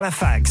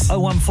Halifax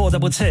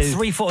 01422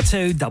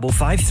 342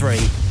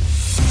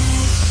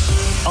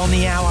 553. On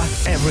the hour,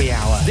 every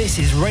hour. This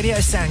is Radio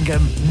Sangam,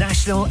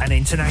 national and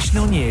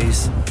international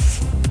news.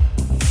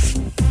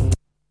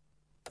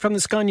 From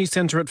the Sky News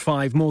Centre at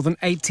 5, more than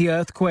 80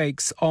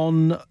 earthquakes,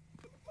 one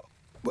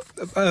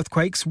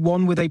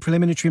with a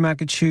preliminary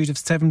magnitude of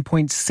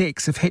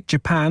 7.6 have hit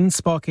Japan,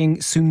 sparking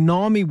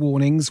tsunami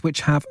warnings which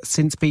have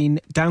since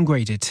been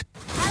downgraded.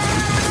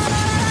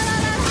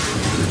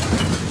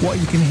 What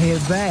you can hear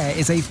there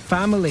is a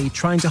family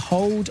trying to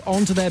hold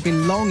onto their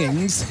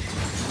belongings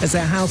as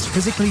their house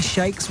physically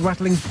shakes,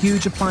 rattling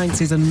huge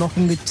appliances and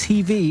knocking the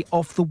TV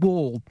off the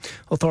wall.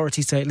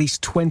 Authorities say at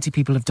least 20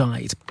 people have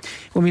died.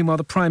 Well, meanwhile,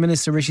 the Prime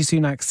Minister, Rishi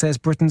Sunak, says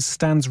Britain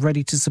stands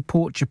ready to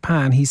support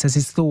Japan. He says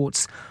his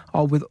thoughts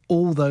are with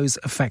all those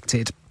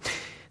affected.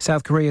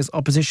 South Korea's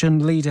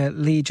opposition leader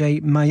Lee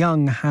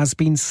Jae-myung has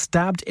been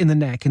stabbed in the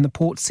neck in the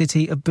port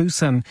city of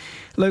Busan.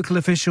 Local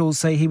officials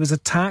say he was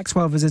attacked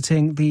while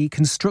visiting the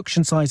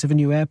construction site of a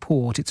new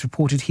airport. It's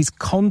reported he's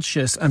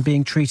conscious and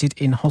being treated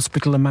in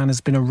hospital. A man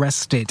has been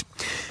arrested.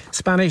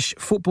 Spanish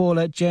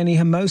footballer Jenny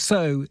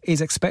Hermoso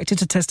is expected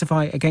to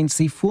testify against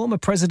the former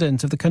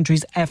president of the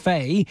country's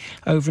FA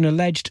over an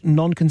alleged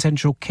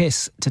non-consensual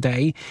kiss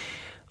today.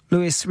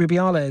 Luis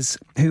Rubiales,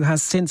 who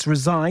has since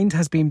resigned,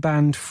 has been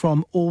banned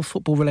from all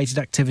football-related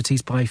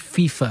activities by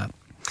FIFA.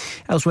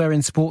 Elsewhere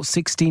in sport,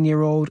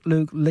 16-year-old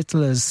Luke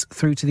Littler's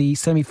through to the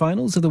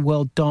semi-finals of the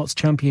World Darts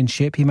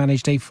Championship. He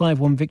managed a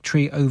 5-1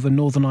 victory over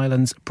Northern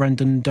Ireland's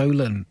Brendan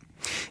Dolan.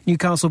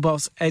 Newcastle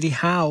boss Eddie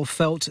Howe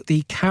felt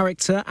the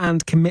character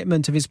and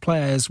commitment of his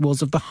players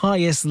was of the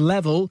highest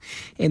level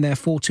in their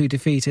 4-2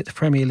 defeat at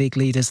Premier League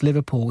leaders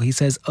Liverpool. He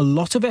says a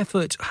lot of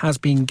effort has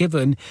been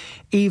given,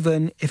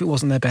 even if it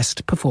wasn't their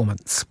best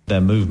performance. Their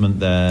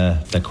movement,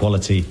 their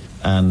quality,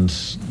 and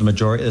the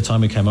majority of the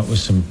time we came up with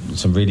some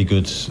really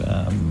good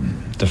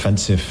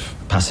defensive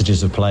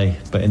passages of play.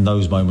 But in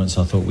those moments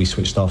I thought we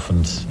switched off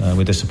and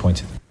we're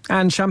disappointed.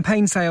 And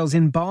champagne sales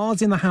in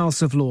bars in the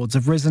House of Lords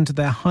have risen to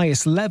their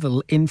highest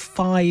level in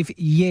 5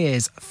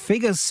 years.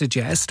 Figures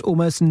suggest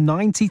almost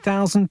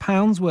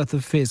 £90,000 worth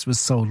of fizz was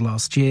sold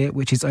last year,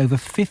 which is over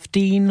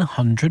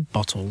 1,500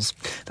 bottles.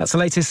 That's the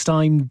latest.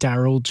 I'm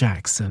Daryl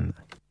Jackson.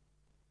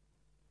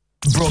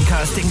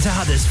 Broadcasting to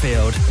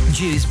Huddersfield,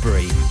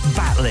 Dewsbury,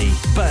 Batley,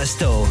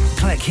 Birstall,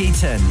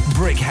 Cleckheaton,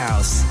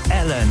 Brickhouse,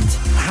 Elland,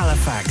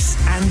 Halifax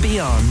and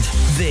beyond.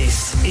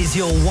 This is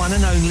your one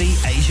and only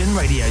Asian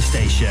radio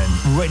station.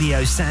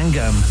 Radio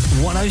Sangam,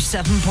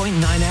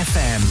 107.9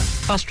 FM.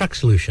 Fast Track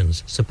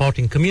Solutions,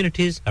 supporting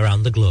communities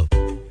around the globe.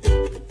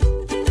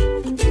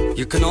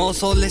 You can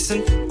also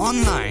listen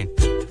online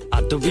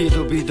at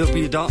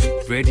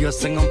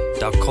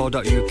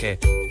www.radiosangam.co.uk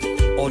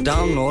or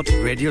download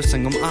Radio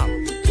Sangam app.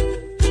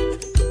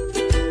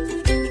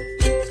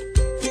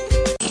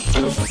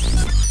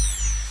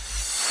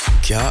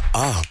 क्या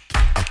आप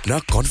अपना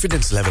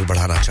confidence level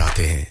बढ़ाना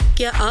चाहते हैं?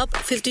 क्या आप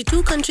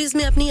 52 countries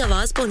में अपनी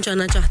आवाज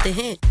पहुंचाना चाहते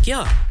हैं? क्या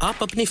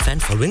आप अपनी फैन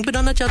फॉलोइंग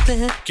बढ़ाना चाहते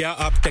हैं? क्या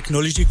आप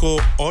टेक्नोलॉजी को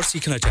और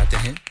सीखना चाहते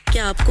हैं?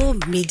 क्या आपको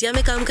मीडिया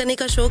में काम करने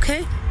का शौक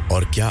है?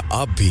 और क्या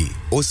आप भी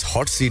उस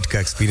हॉट सीट का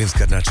एक्सपीरियंस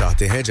करना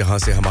चाहते हैं जहां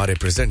से हमारे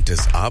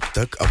प्रेजेंटर्स आप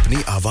तक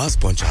अपनी आवाज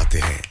पहुंचाते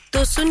हैं?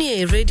 तो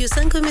सुनिए, Radio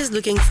Sangam is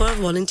looking for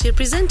volunteer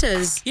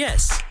presenters.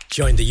 Yes,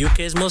 join the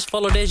UK's most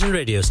followed Asian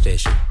radio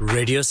station,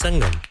 Radio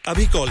Sangam.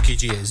 Abhi call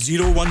kijiye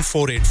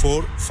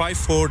 01484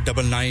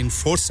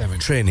 549947.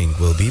 Training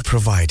will be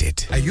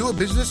provided. Are you a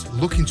business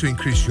looking to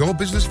increase your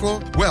business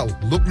flow? Well,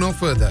 look no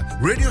further.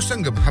 Radio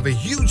Sangam have a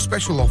huge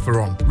special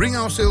offer on. Ring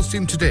our sales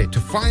team today to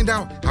find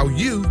out how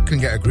you can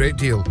get a great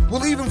deal.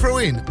 We'll even throw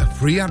in a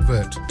free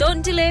advert.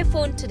 Don't delay,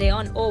 phone today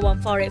on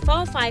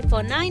 01484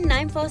 549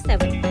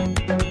 947.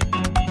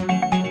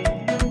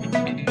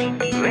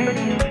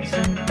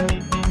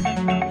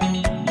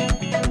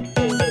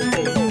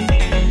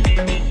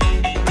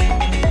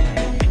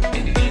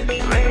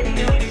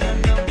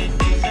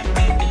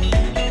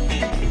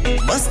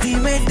 मस्ती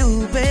में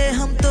डूबे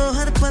हम तो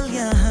हर पल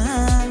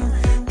यहाँ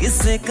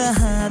किस्से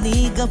कहानी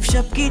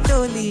गपशप की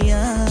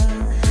टोलियाँ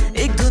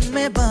एक धुन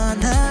में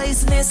बांधा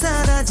इसने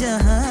सारा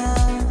जहां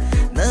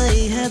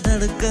नई है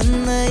धड़कन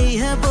नई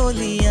है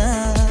बोलियां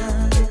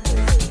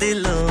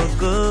दिलों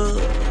को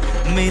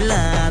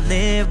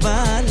मिलाने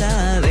वाला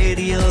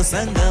रेडियो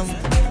संगम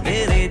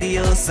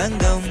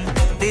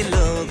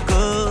दिलों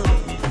को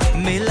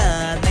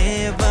मिलाने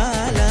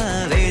वाला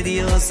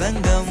रेडियो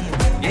संगम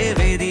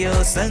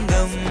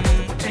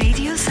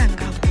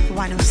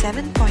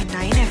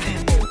 107.9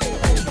 FM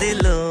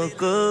दिलों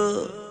को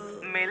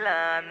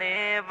मिलाने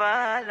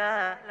वाला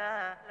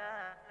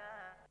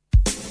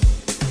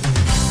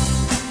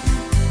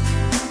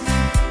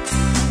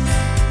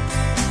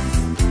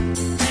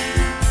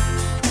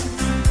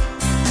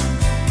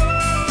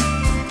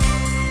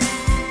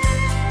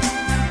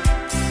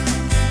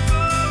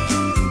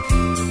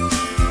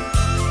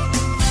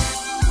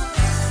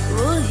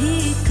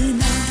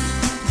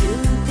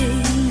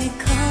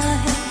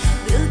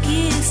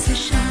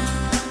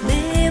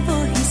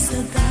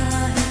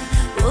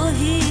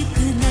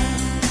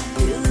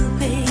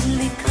Baby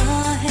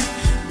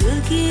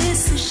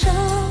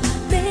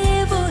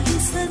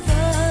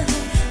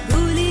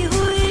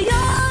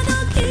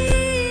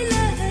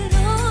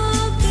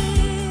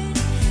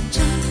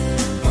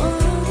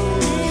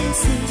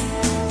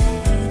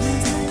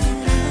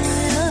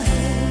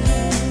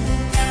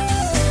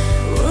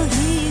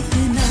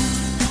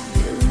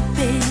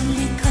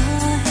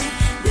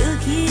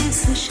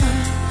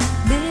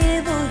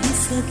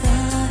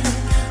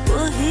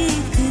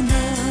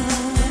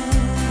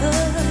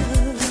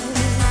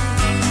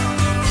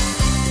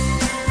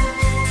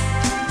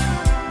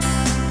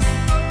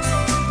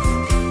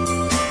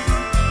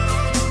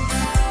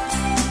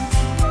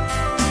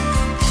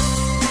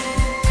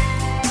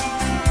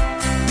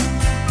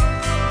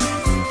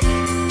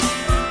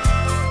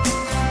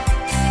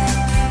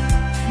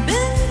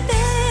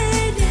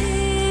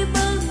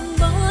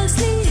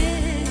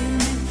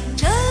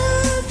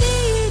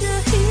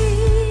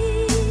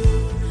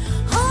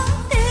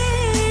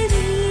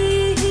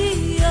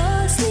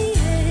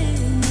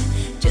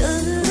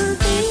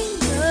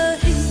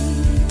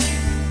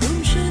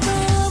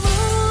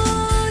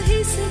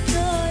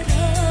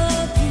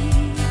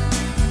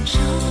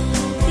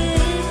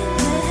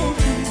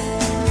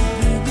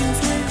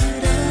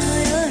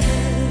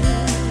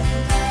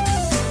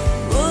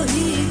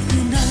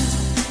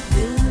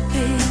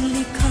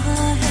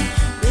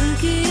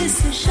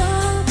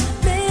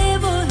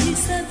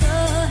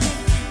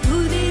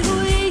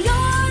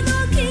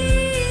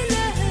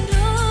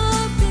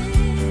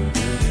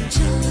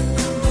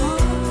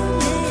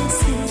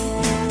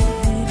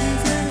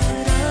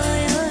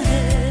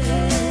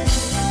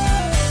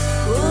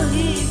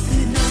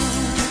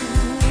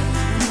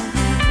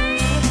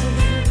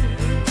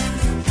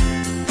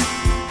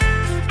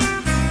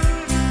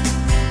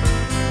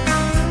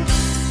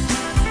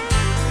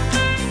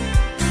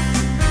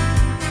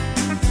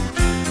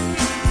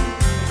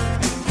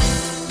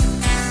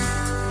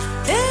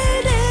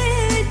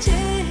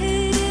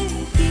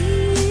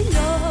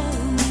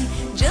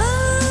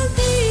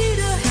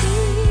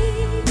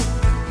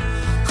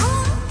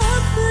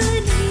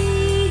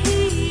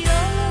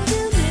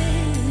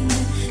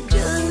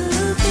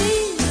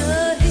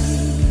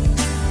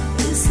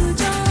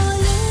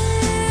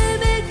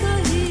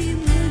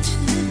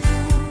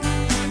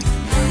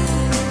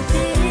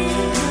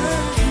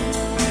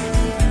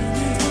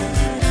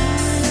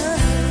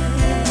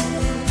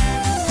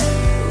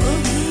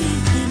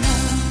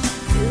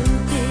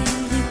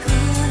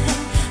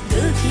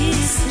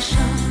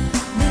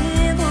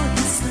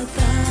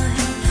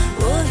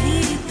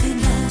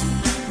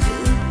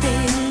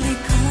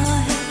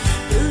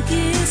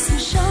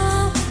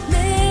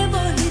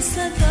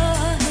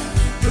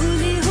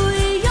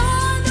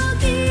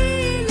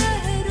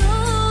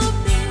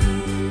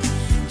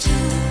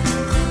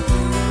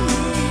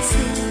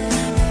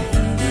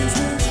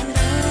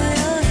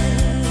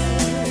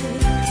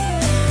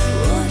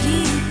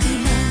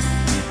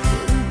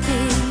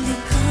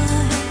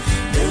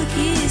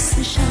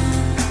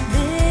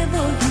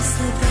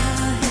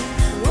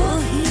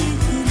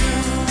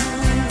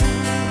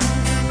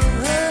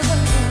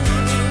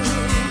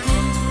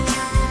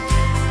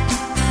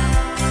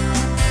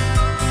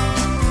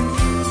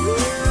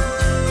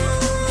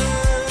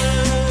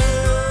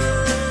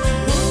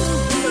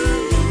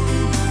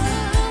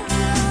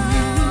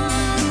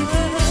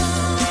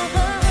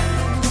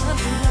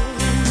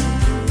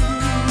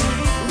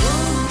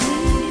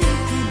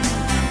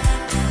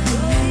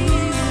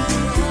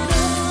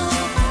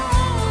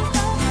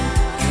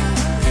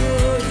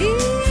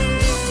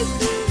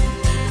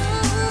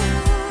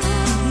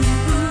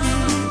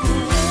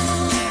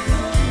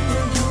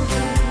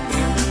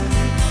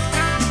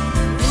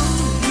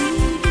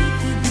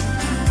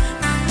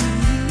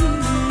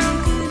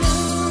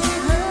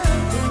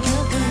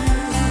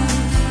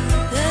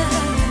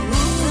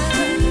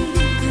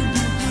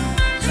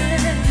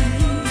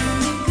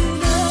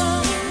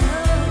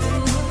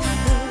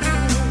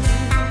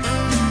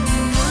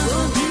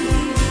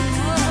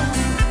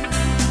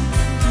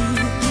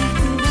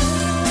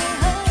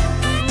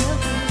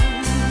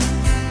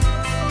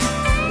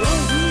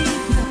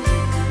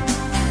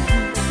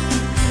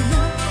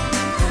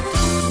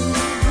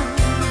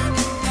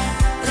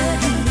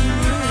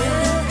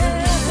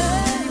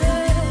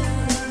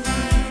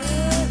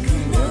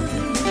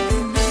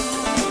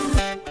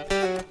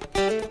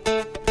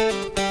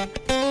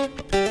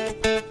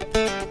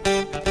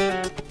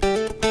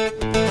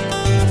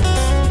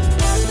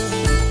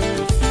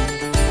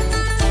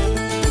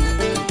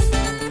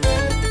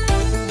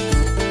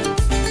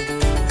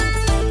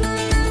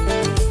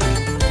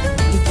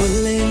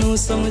सानू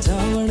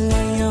समझावण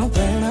आईयां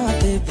भैणा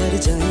ते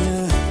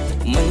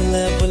परजाइयां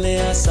मल्ले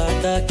बुलिया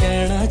साडा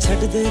कहना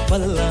छड़ दे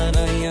पल्ला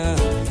राइयां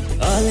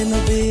आले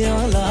नबी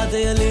औलाद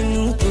अली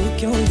नू तू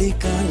क्यों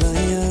लीका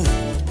लाया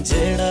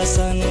जेड़ा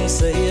सानू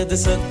सैयद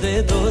सदे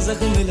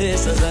दोज़ख मिले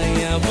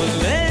सजाइयां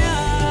बुलिया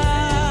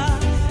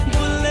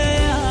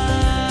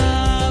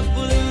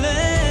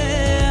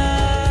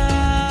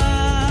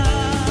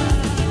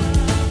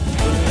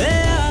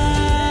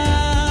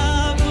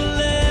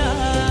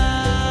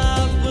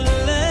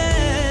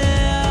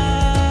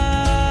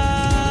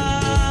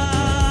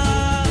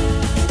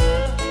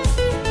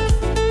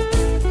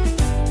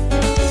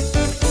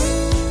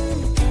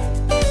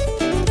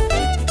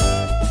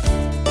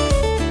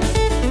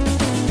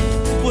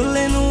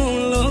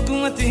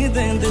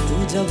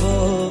जबो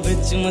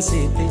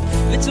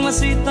विच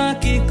मसीता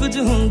की कुछ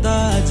हुंदा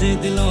जे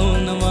दिलों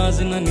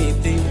नमाज न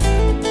नीति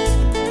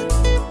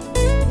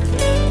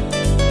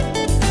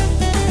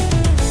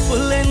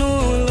फुल्ले नू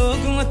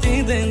लोग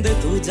मती देंदे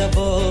तू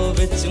जबो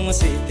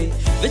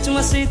विच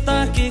मसीता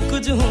की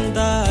कुछ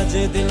हुंदा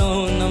जे दिलों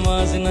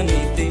नमाज न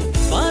नीति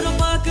बारो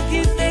पाक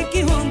कीते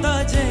की हुंदा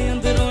जे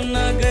अंदरों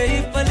ना गई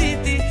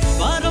पलीती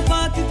बारो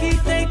पाक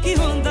कीते की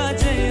हुंदा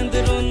जे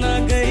अंदरों ना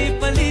गई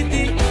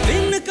पलीती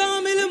बिन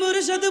कामिल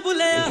मुर्शद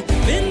बुलिया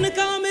बिन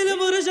कामिल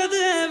मुर्शद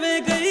एवे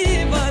गई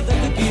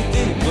इबादत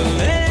कीती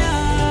बुलिया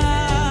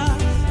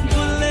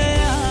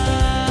बुलिया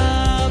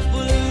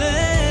बुलिया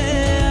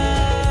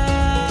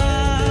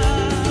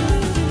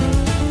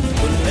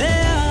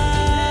बुलिया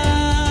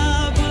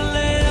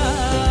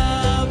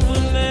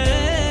बुलिया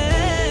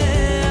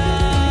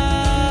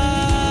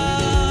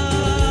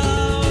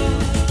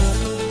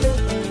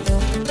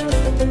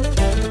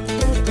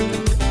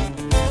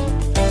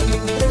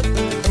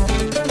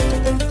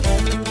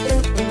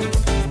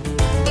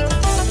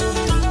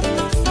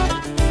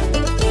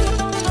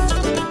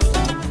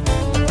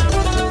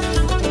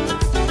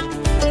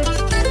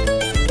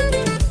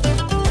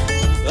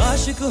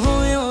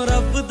होयो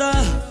रब दा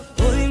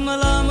कोई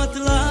मलामत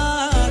ला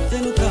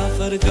तेनु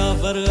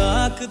काफर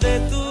आख दे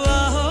तू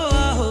आहो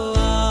आहो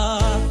आ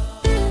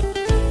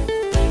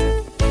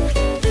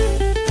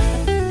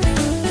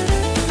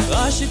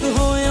आशिक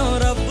होयो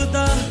रब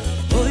दा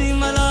कोई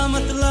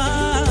मलामत ला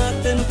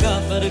तेनु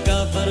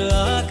काफर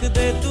आख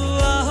दे तू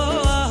आहो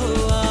आहो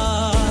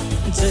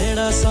आ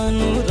जेड़ा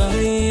सानू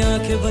राई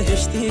आखे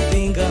बहिश्ती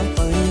पींगा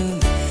पाया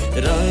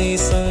राई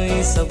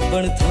साई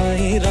सब्बण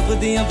थाई रब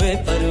दियां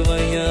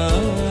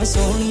बेपरवाइयां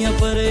सोहणियां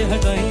परे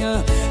हटाइयां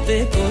ते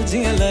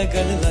कोजियां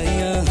लगल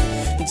लाइयां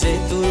जे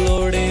तू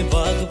लोड़े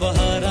बाग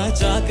बहारा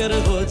चाकर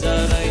हो जा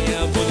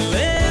राइयां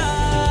बुल्ले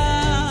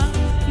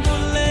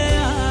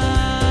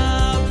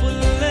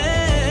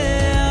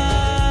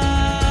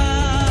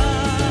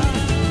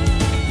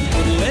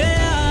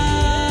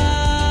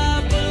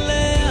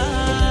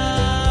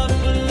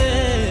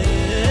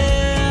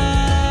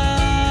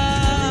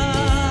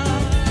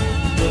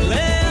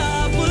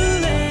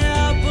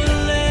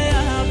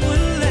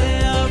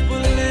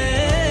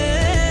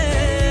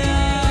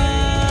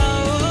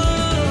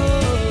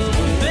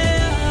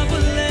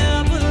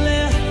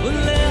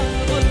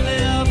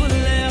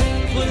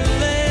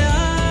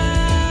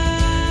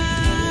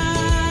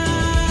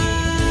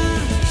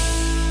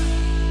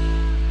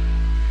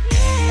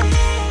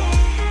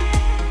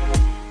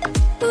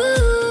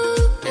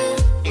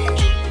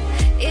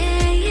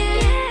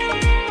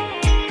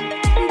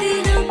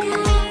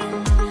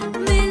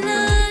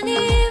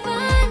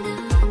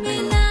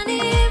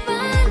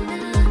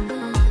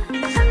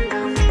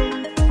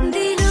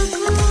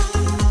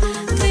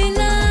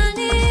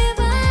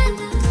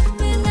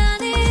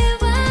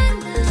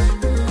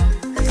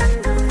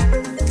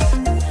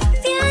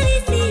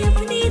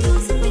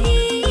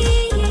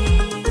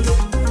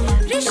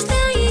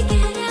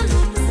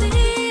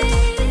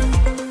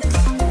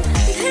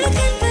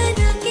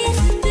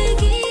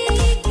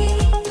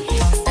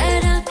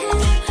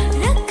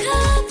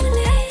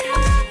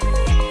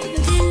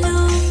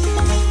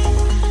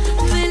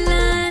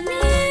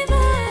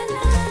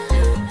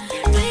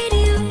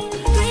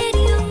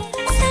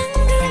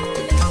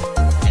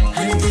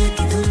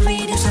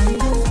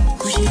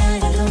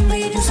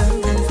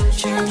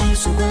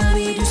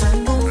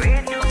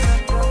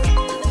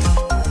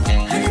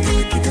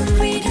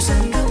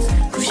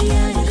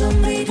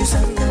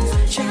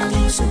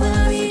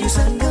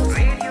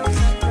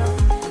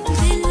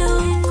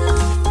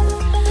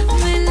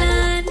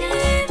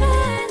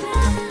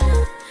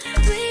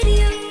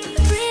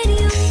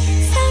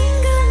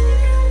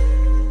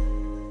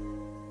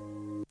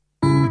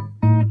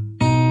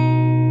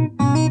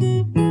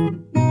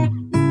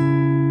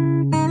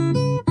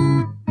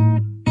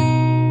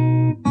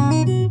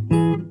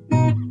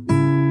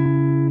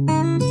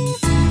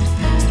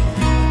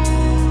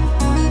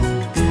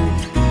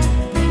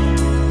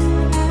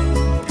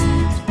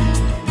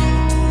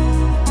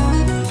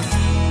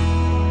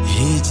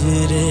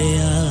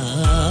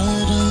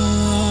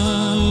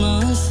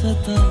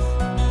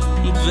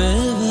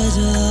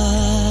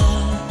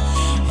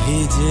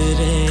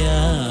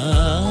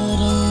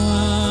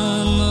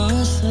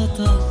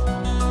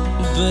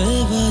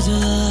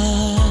बेवजह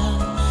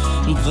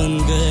बन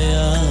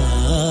गया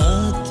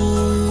तू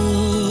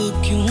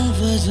क्यों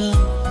वजह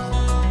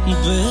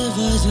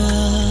बेवजह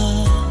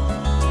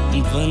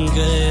बन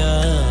गया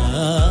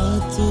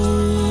तू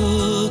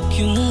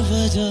क्यों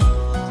वजह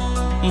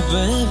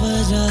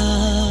बेवजह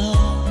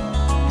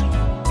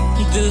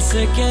दिल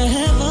से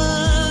कहवा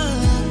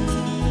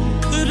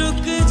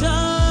रुक जा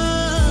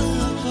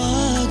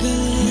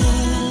पागल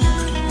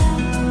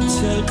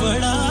चल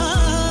पड़ा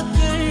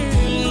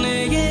करने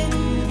ये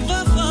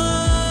वफा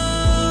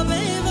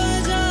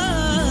बेवजह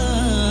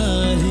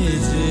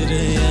हिजर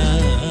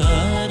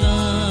यारा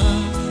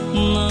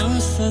ना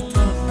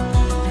सता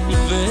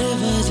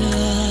बेवजह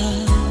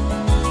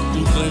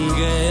बन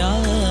गया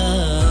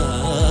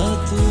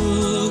तू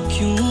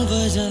क्यों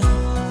वजह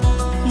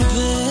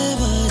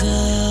बेवजह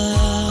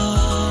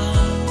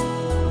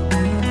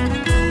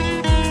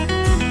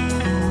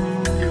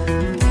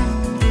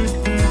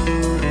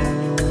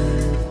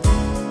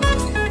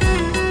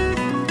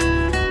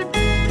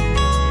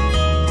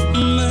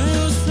मैं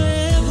उसे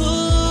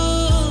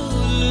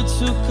भूल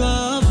चुका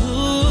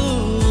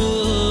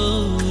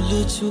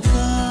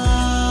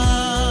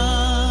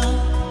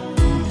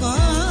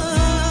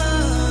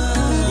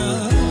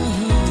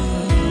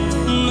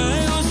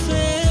मैं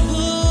उसे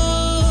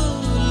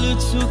भूल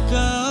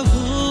चुका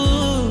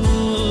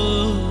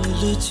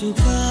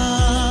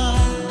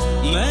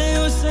मैं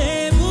उसे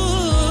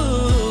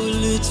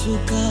भूल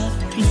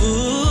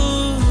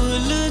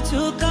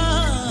चुका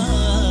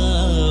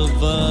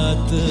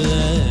बात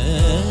है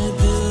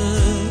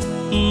दिल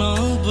ना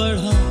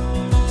बढ़ा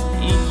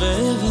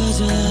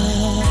बेवजह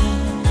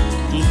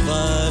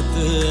बात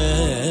है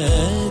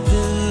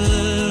दिल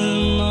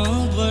ना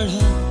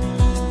बढ़ा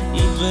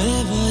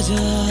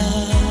बेवजह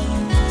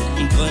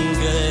बन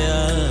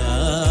गया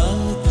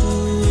तू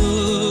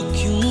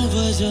क्यों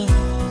वजह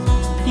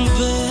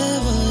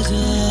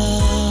बेवजह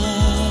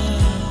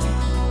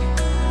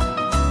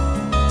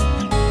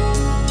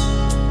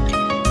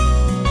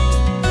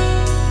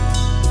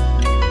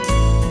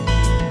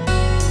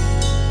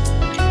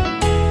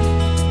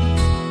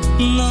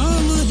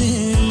नाम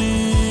लेने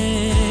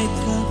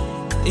का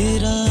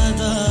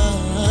इरादा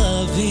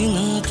भी न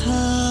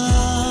था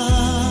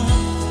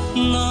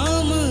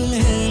नाम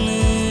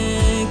लेने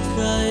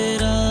का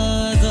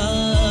इरादा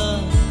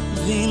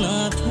भी न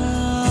था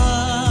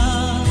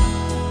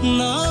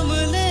नाम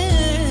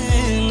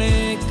लेने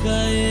का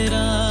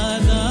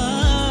इरादा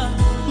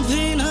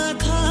भी न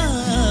था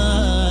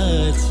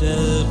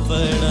चल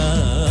पड़ा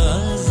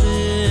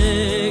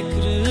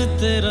जिक्र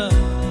तेरा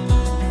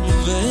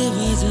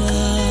बेवजह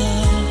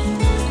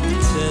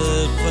चल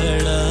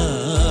पड़ा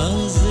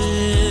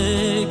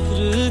जिक्र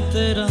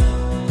तेरा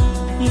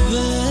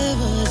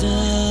बेवजह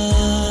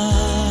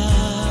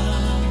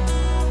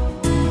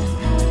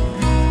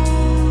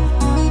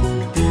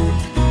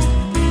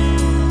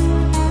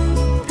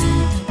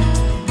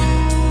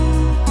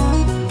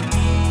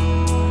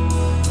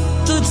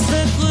तुझसे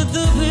खुद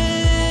भी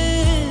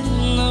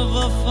न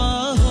वफा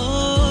हो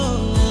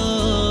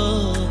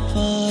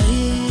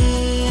पाई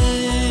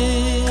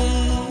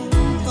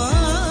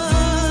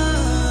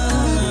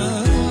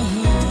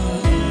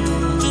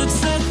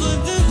तुझसे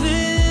खुद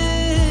भी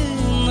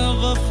न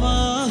वफा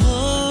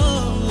हो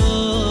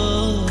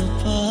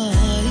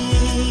पाई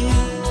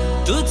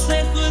तुझसे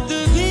खुद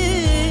भी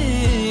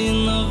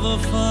न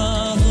वफा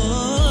हो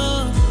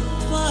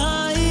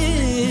पाई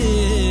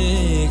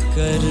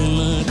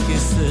करना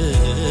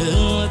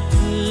किस्मत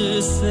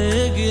से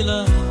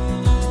गिला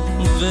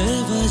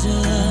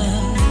बेवजह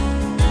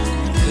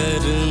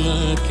करना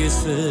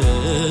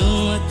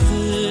किस्मत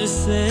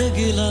से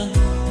गिला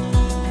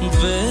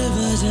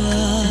बेवजह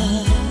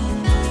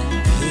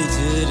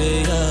हिजर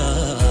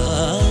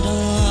यारा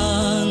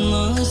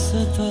ना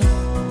सता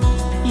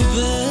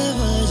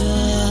बेवजह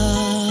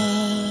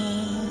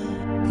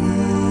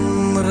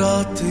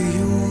रात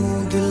यूं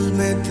दिल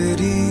में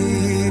तेरी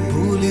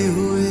भूली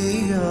हुई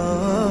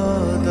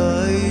याद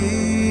आई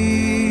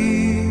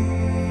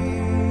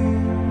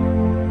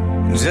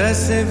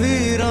जैसे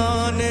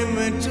वीराने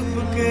में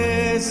चुपके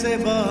से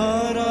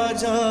बाहर आ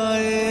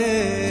जाए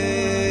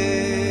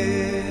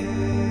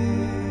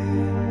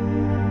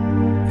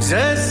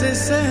जैसे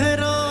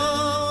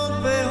सहराओं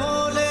पे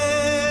होले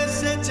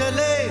से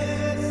चले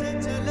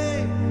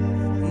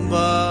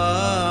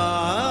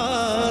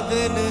बाद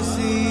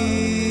नसीब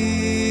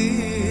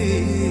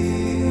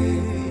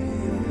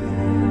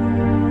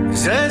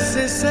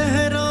जैसे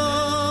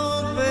सहराओं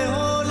पे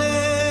होले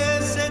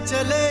से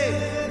चले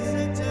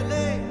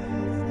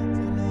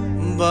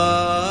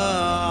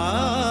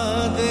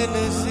बाद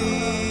नसीब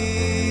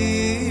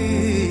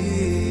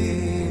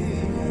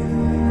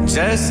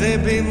जैसे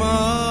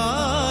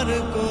बीमार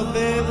को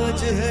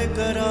बेवजह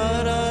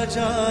करारा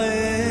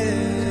जाए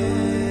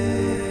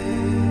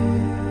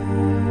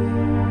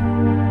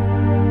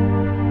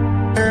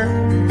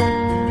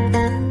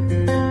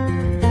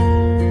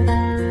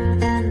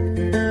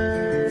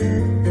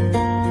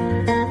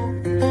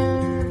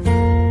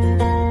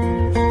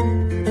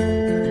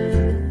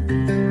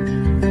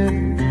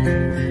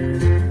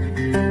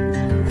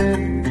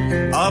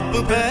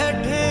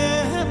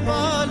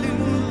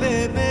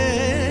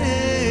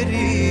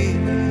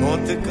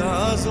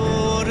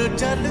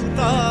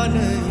चलता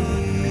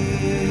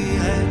नहीं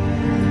है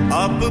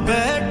अब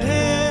बैठे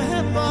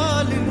हैं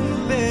पालिन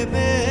पे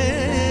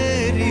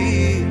मेरी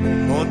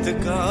मौत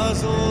का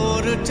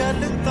जोर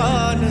चलता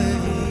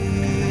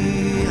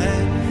नहीं है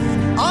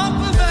अब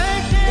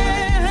बैठे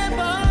हैं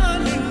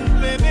पालिन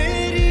पे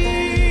मेरी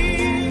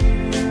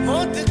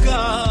मौत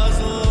का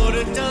जोर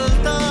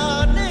चलता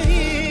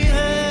नहीं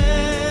है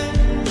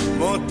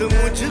मौत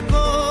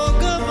मुझको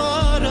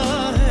गवारा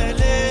है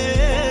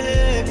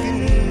लेकिन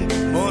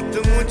मौत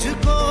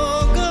मुझको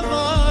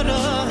गवारा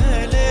है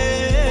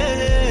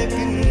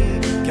लेकिन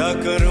क्या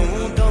करूं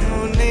दम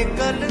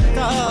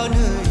निकलता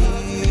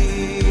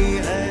नहीं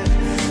है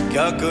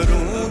क्या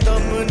करूं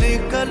दम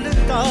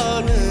निकलता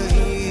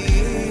नहीं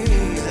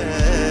है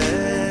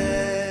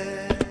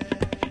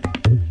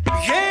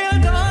ये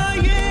अदा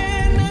ये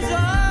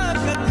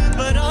नज़ाकत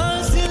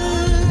बरासिल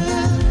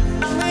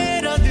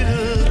मेरा दिल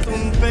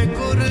तुम पे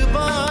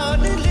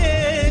कुर्बान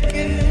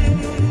लेकिन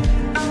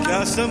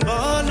क्या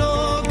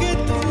संभालोगे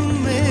तुम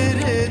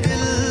मेरे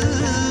दिल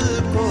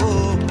को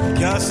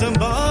क्या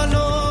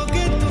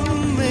संभालोगे तुम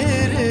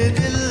मेरे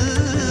दिल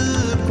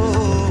को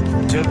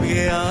जब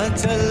ये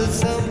आंचल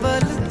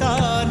संभलता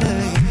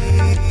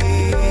नहीं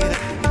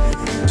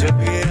जब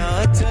ये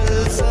आंचल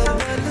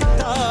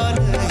संभलता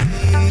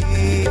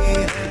नहीं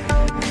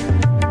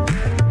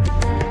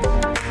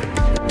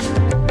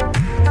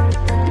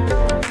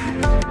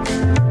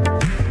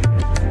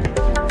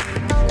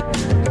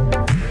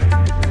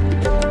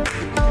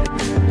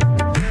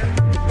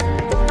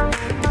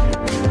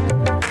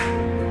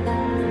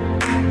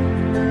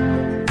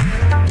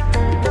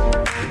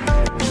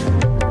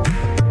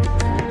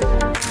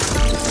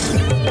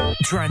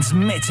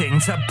Transmitting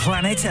to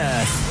planet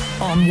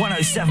Earth on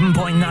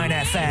 107.9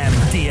 FM,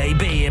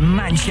 DAB in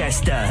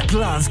Manchester,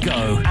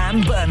 Glasgow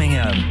and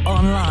Birmingham.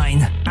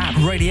 Online at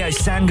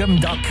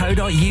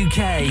radiosangam.co.uk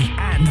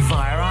and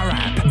via our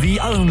app, the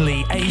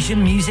only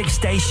Asian music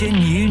station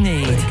you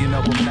need.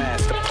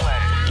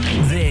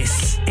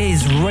 This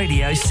is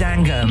Radio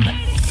Sangam.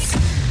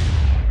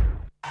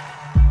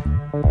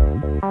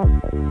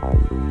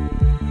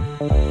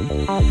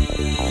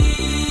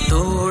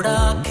 थोड़ा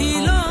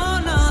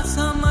खिलौना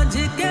समझ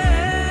के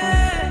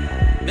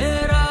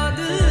मेरा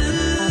दिल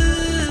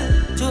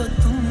जो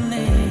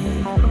तुमने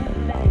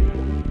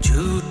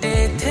झूठे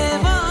थे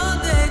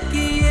वादे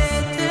किए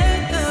थे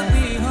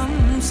कभी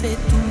हमसे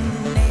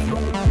तुमने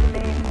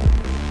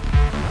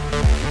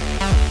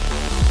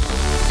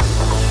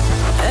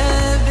ऐ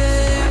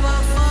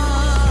बेवफा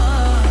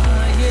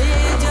ये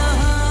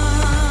जहां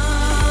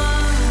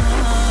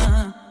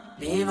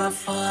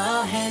बेवफा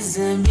है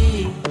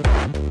ज़मीं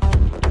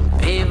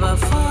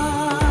बेवफा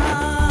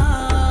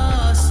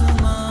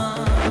आसमां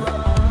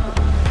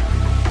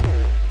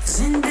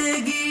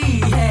जिंदगी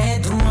है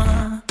धुआं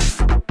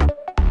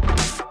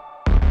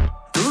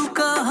तू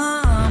कहां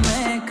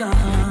मैं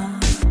कहां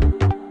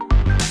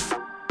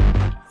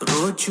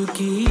रो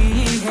चुकी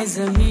है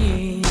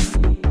ज़मीं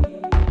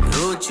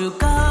रो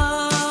चुका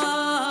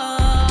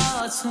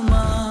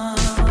आसमां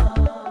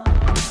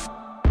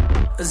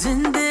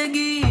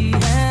जिंदगी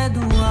है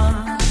धुआं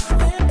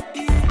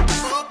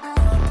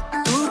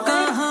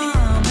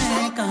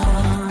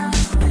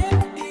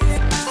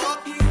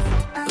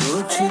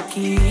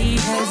की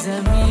है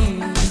ज़मीं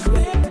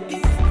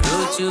रो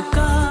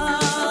चुका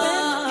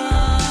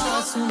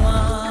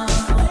आसमां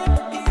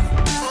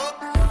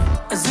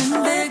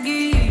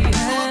जिंदगी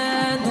है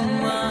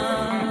धुआं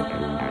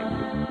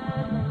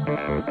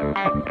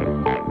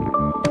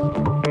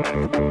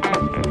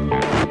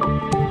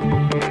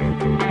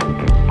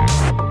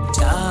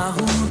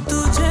चाहूं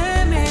तुझे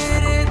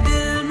मेरे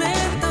दिल में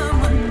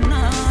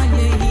तमन्ना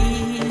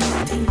यही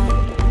थी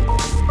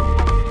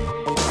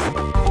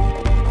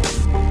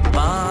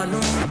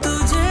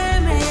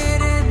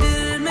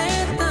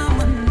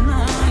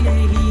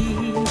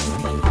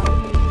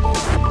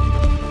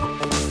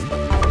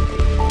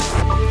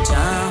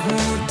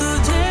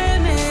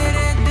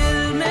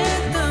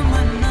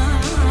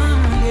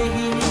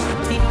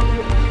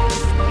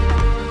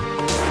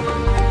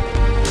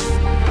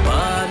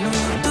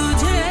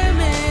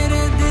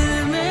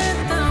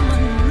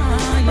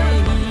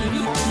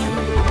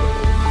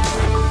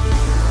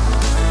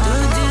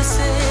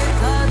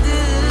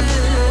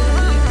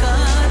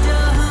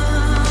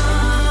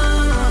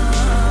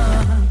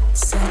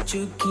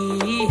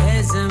चुकी है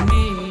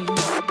ज़मीं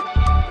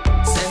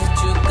सह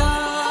चुका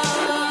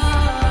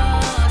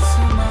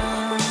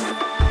आसमां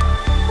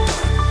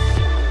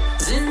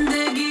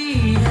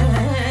जिंदगी है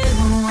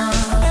धुआं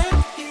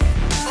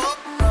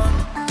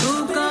तू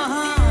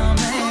कहां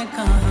मैं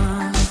कहां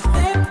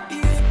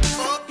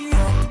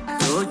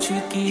रो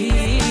चुकी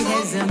है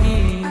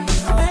ज़मीं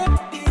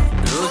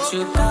रो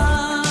चुका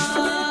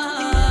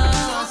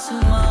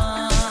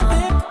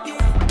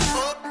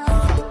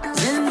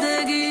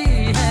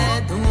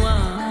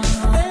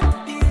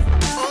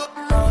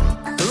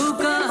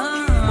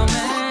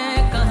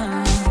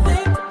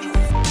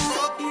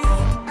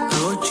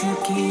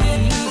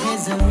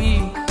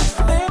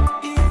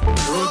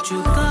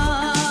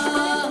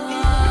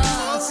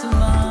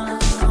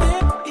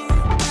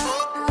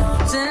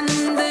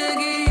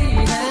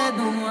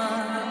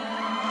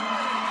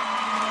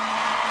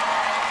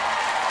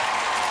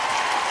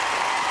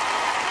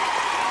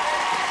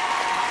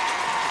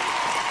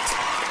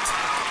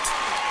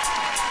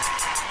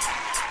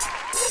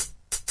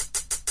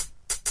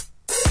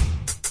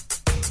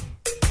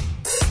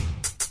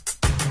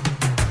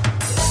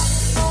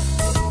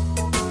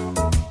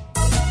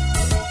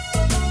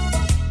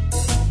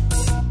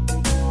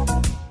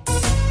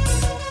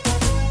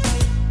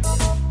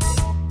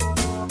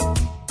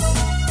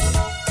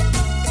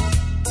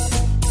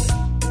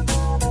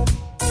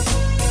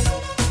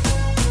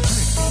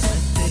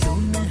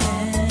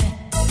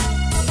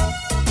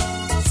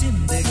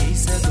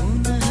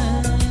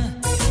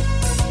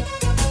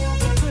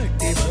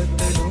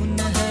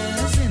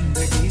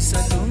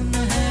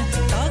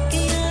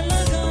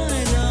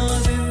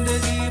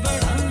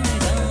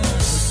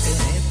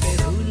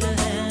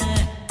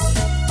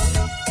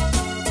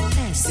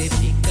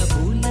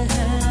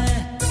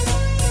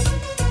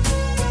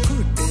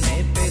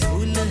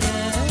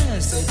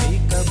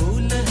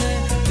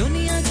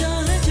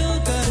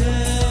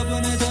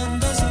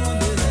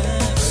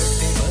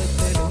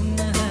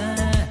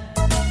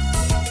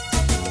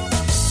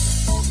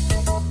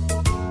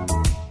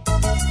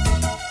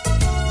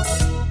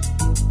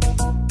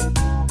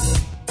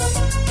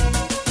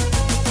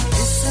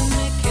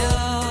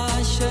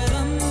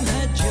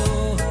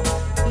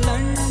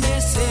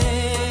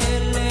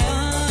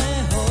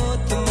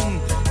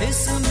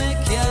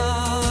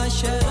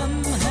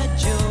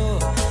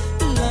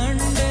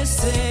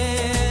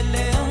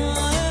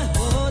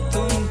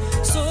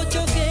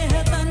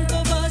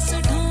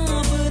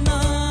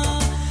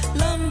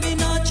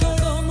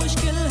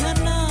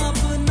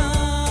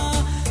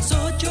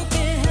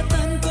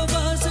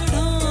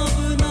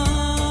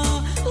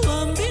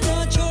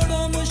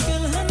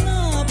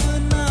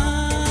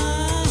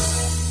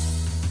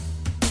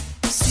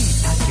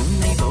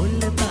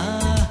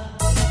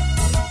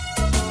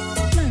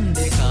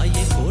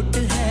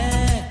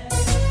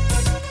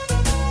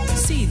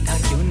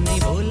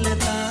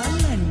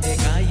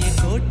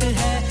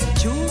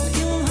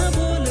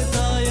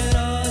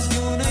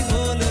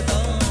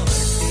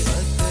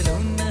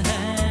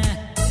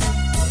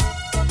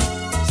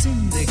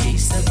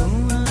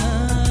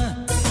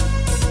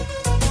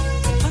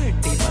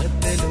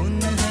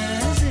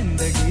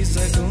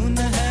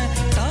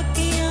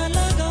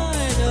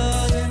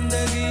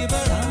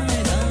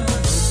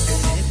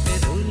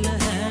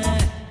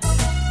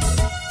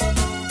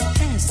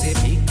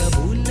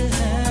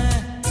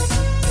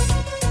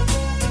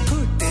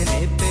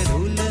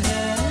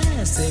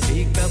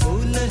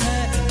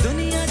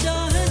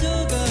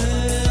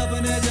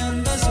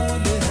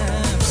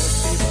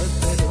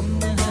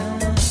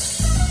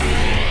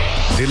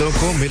दिलों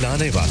को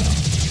मिलाने वाला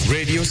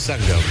रेडियो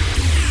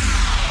संगम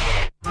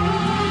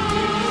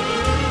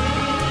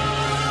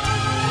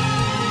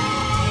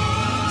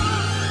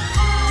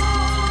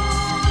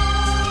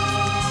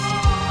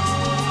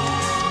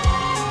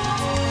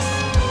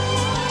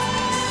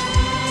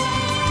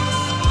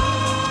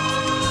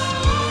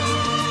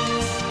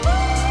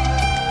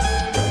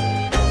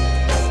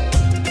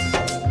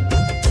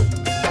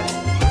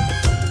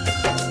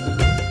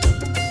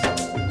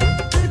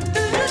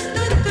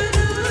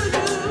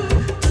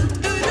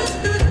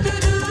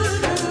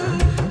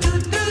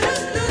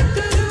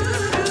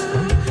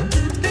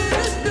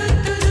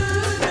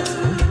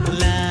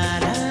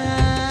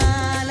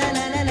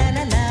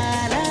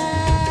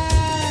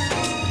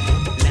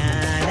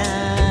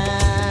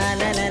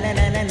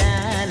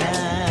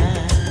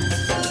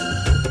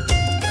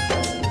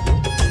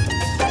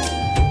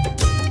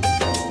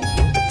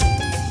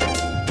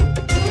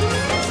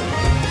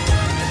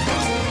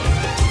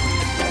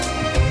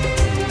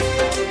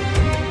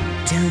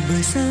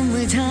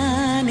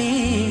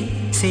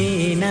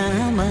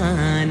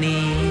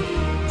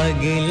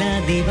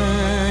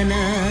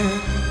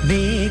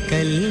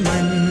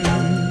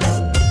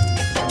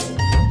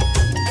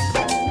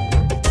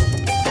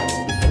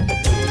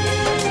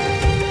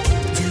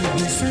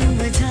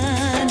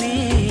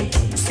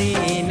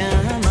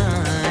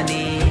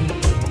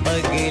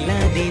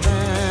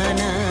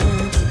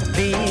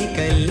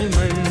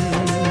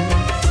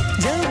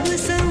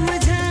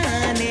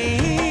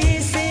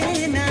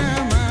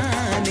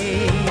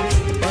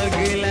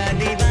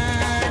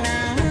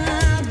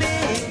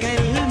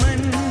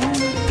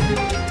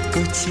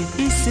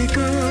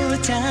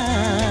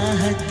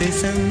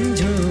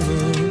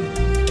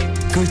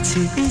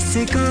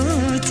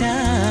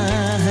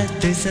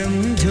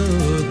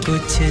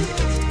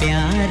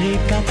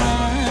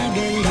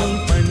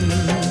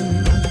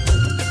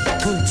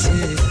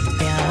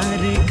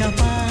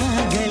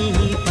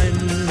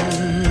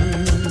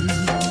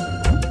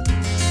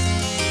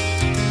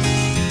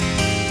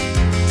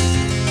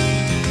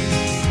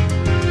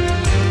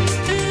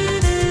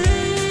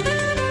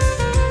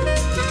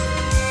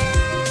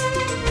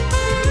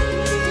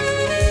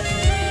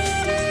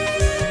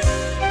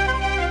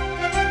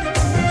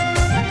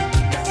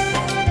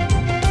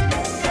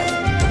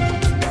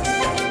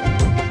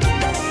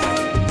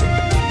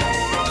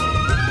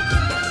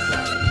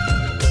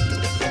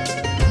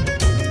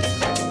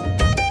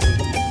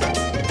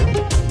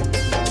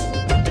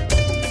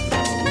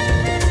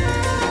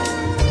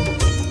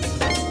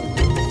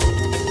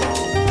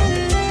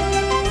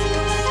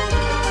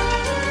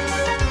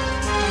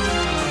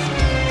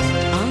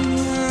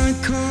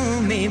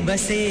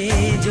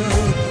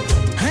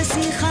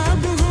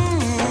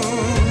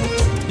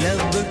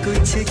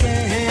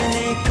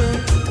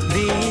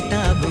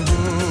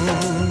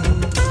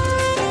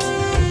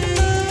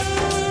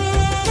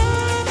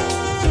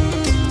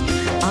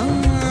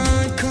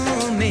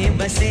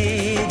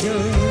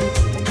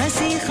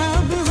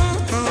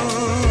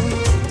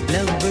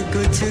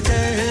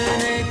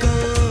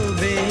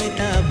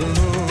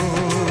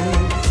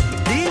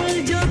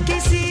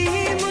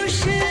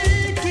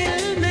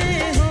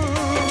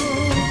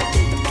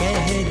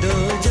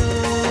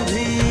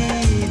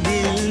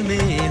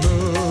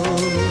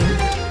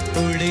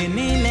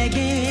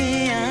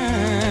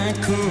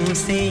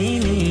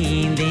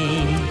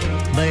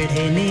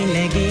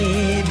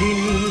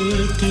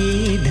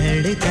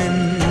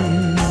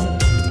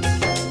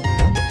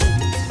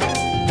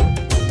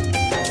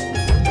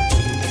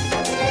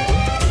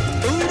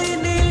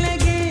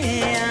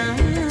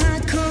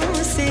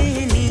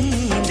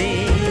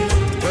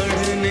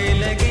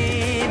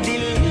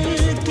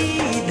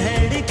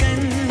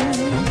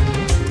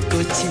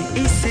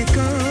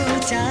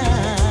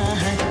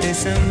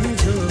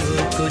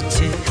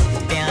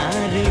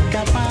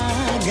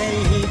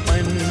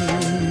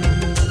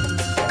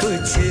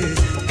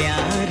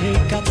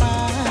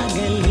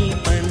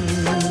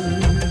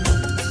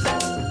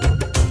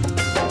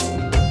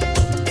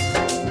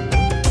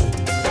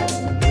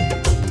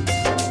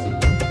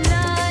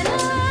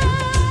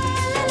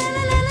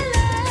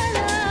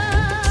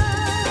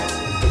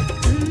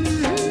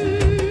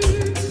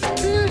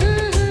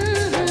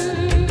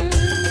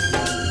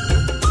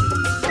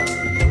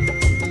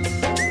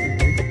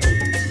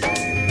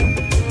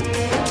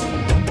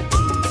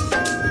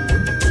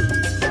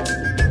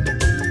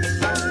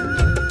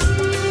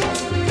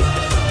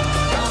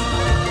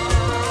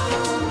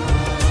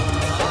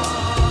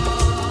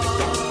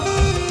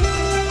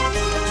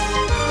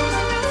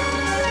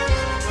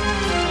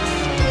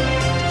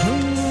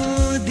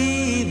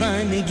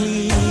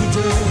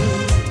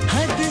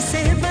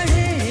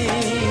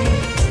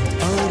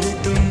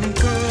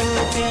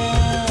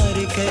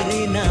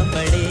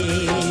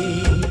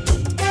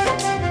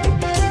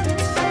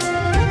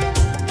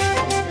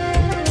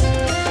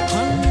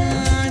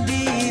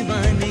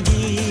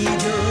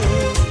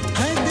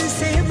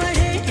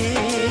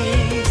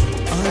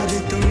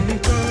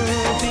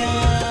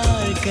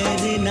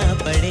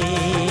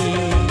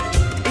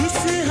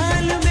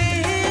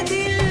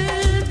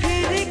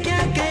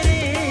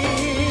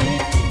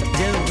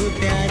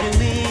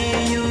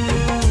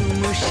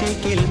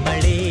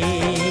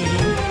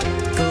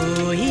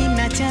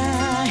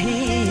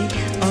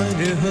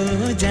दूर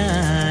हो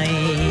जाए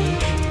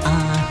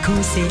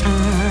आँखों से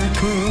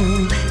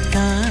आँखों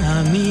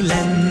का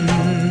मिलन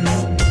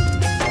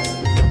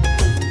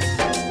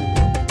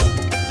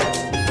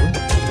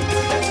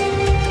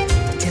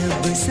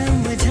जब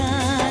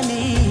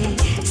समझाने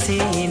से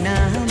ना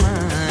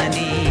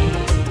माने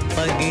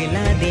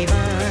पगला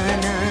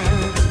दीवाना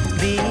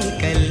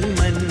बेकल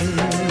मन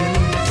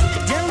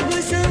जब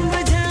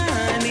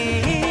समझाने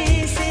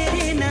से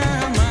ना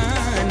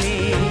माने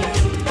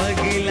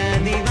पगला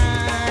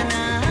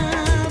दीवाना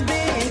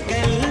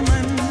बेकल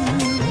मन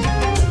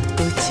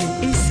कुछ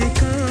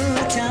इसको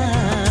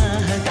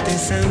चाहत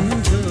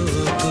समझो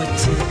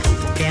कुछ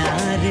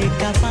प्यार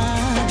का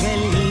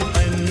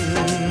पागलपन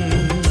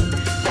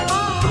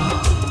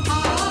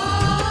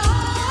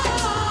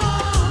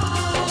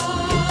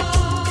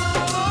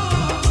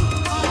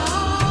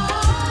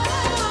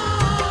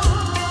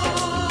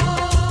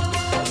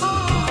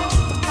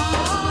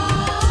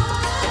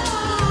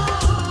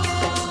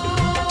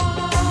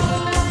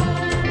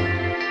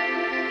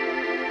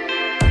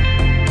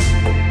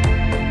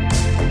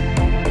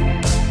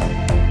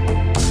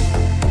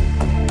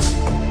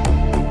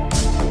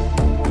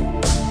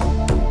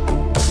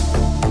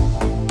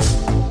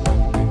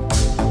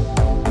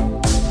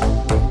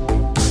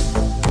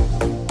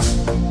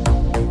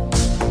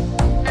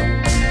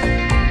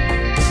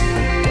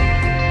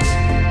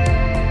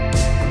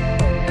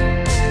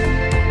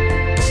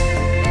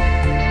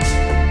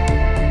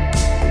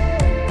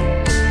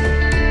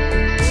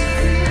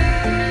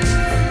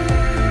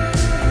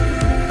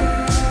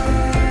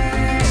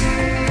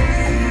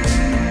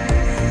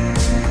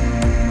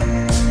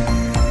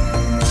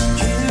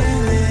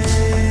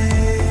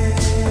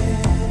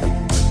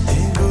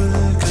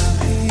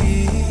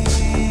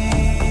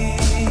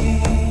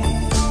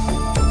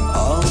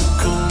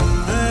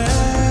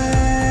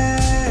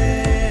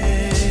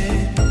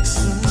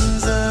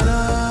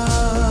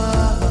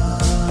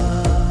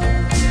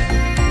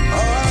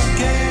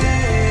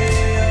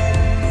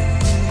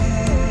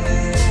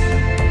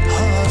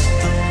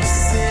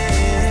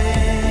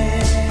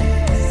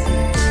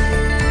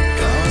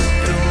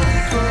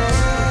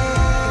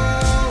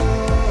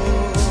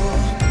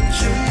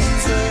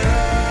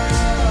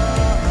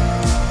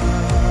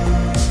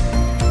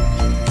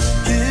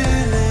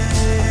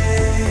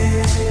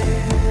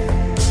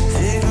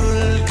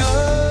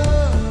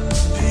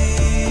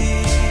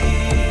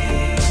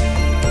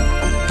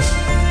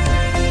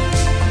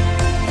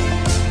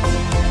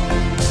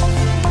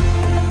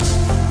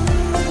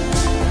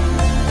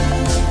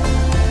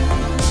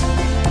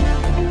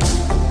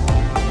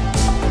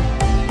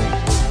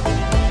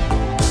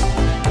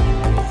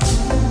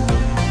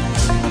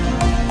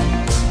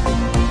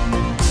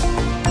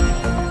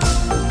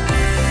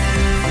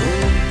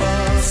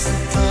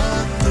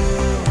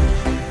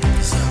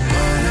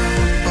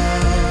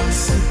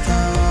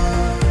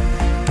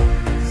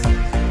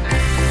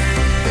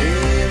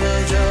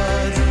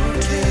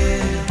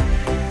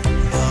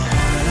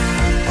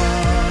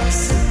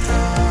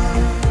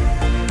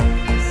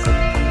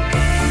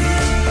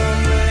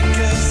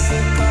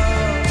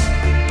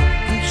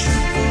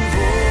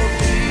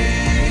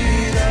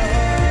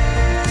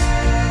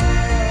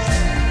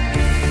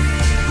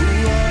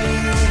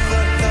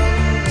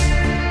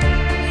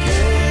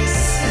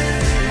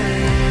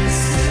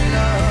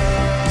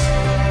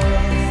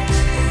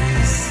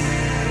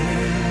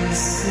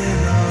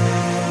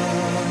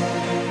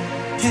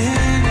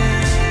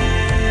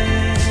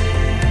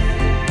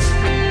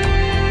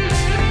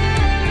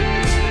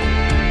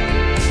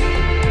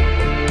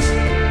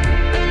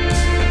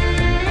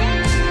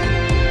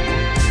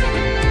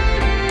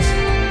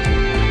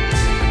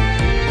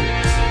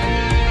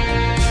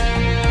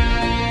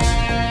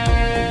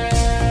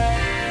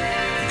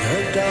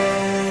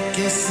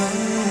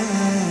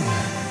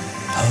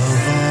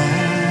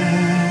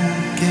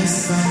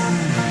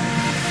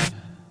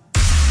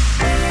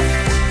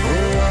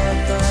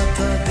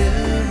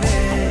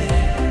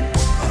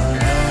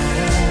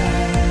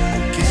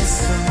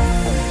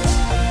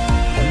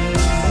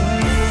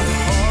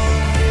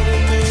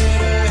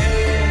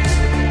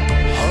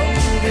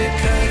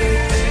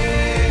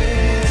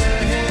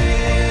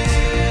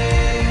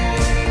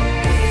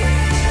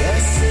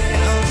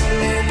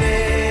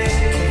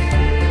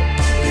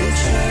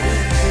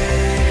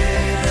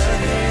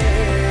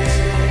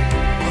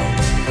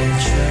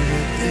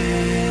बिछड़ते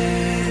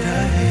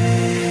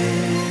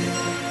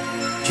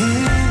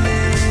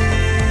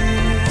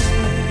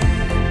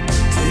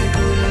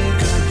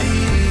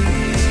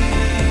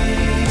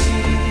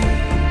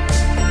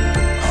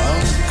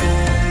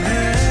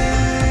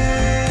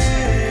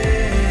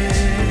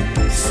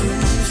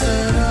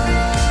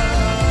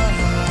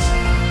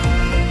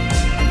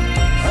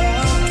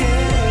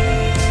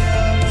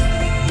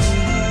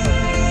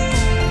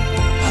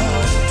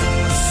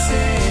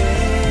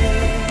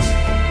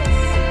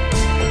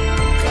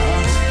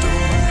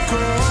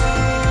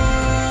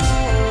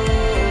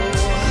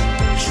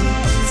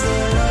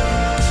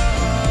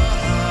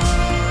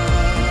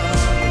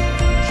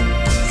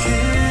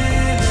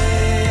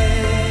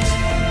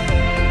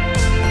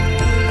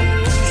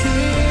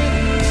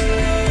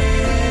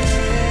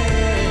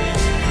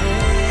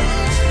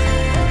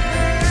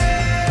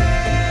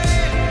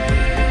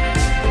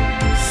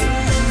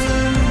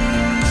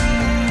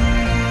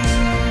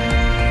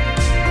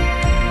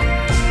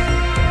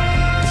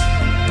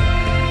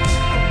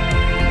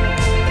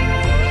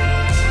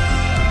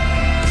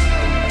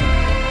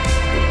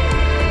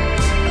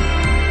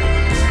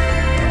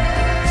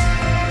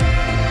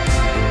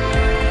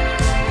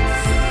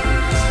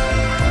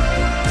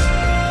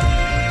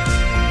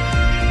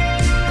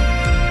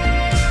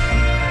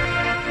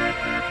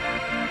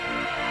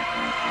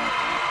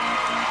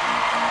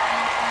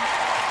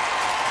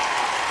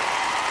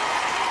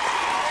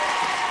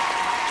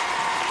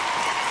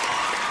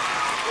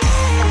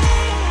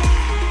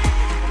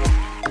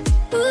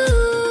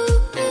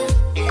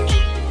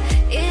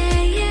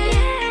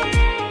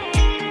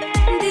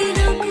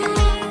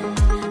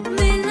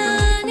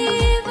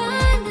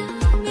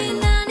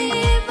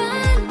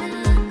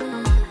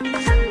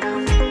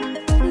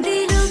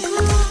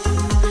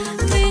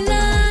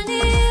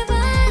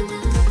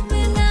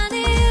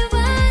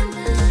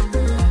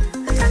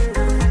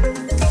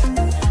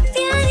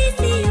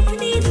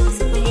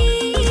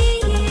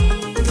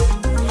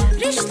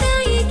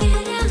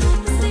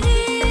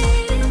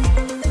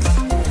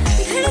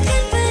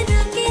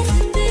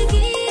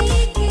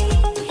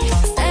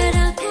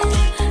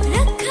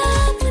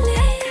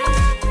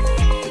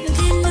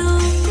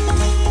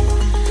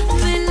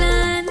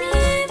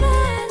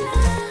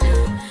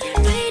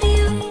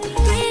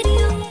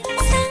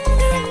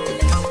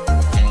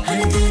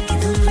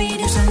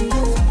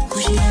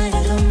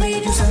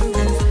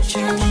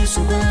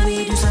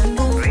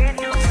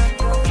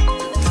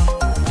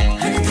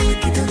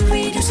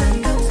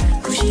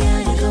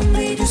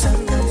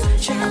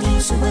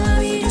सुबह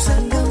रेडियो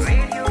संगम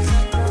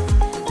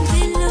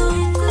दिलों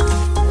को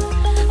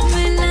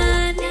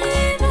मिलाने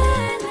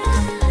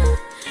वाला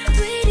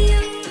radio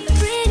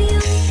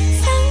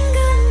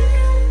Sangam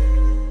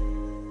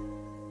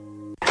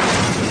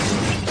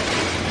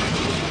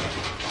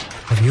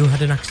Have you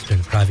had an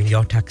accident driving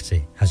your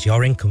taxi? Has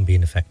your income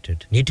been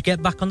affected? Need to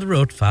get back on the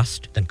road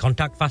fast? Then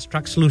contact Fast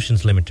Track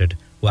Solutions Limited,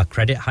 who are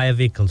credit hire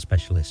vehicle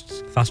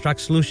specialists. Fast Track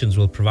Solutions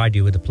will provide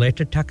you with a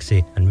plated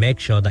taxi and make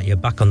sure that you're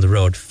back on the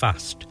road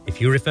fast. If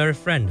you refer a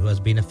friend who has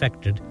been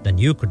affected, then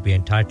you could be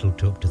entitled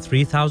to up to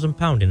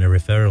 £3,000 in a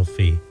referral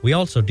fee. We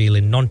also deal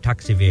in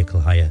non-taxi vehicle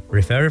hire.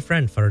 Refer a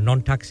friend for a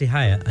non-taxi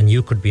hire and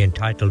you could be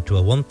entitled to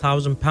a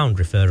 £1,000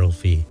 referral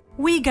fee.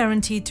 We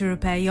guarantee to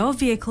repair your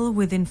vehicle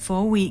within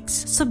 4 weeks,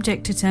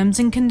 subject to terms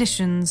and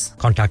conditions.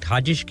 Contact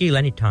Haji Shkil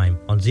anytime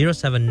on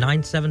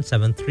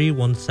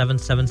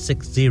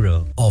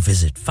 07977317760 or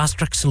visit Fast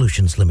Track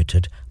Solutions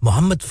Limited,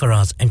 Mohammed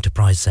Faraz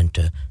Enterprise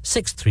Centre,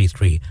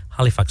 633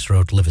 Halifax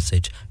Road,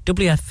 Liversedge,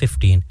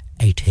 WF15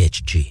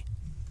 8HG.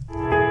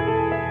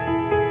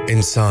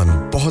 इंसान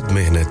बहुत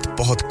मेहनत,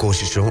 बहुत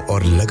कोशिशों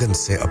और लगन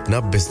से अपना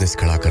business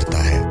खड़ा करता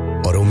है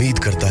और उम्मीद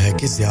करता है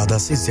कि ज्यादा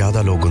से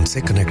ज्यादा लोग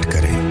उनसे कनेक्ट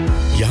करें।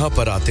 यहाँ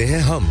पर आते हैं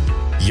हम,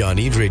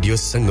 यानी रेडियो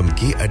संगम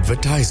की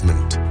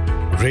एडवर्टाइजमेंट।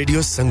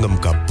 रेडियो संगम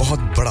का बहुत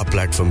बड़ा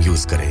प्लेटफॉर्म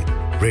यूज करें।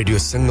 रेडियो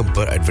संगम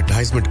पर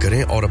एडवर्टाइजमेंट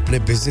करें और अपने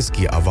बिजनेस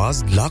की आवाज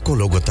लाखों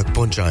लोगों तक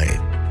पहुंचाएं।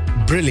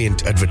 Brilliant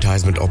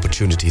advertisement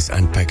opportunities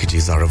and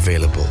packages are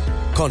available.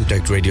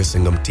 Contact Radio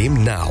Sangam team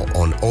now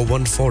on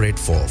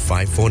 01484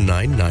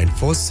 549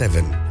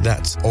 947.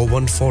 That's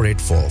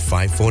 01484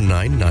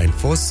 549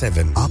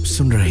 947. आप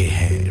सुन रहे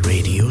हैं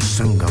रेडियो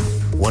संगम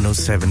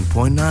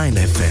 107.9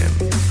 FM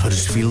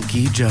हर्षफील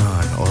की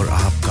जान और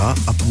आपका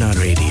अपना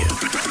रेडियो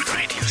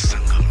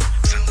संगम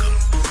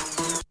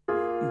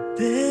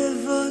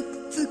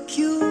बेवक्त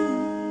क्यों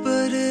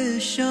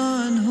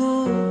परेशान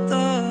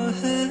होता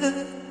है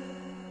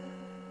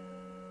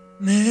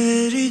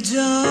मेरी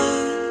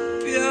जान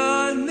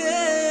प्यार में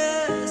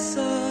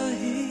ऐसा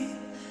ही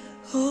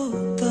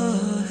होता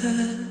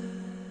है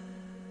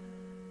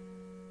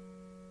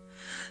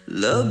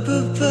लब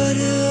पर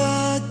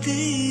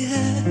आती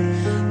है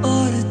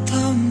और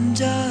थम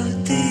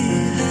जाती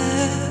है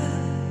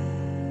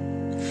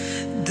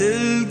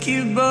दिल की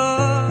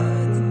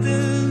बात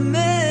दिल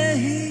में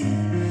ही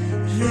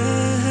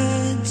रह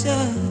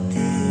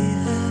जाती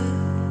है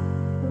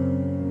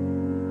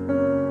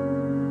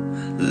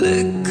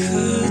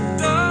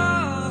लिखता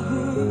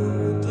हूँ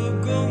तो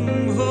गुम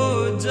हो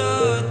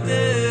जाते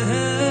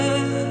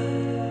हैं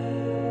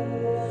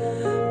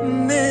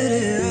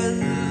मेरे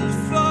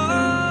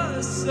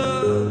अल्फाज़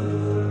सब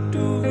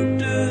टूट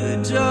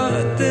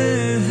जाते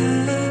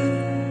हैं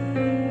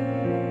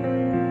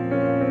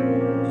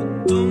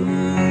तुम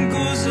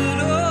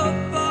गुज़रो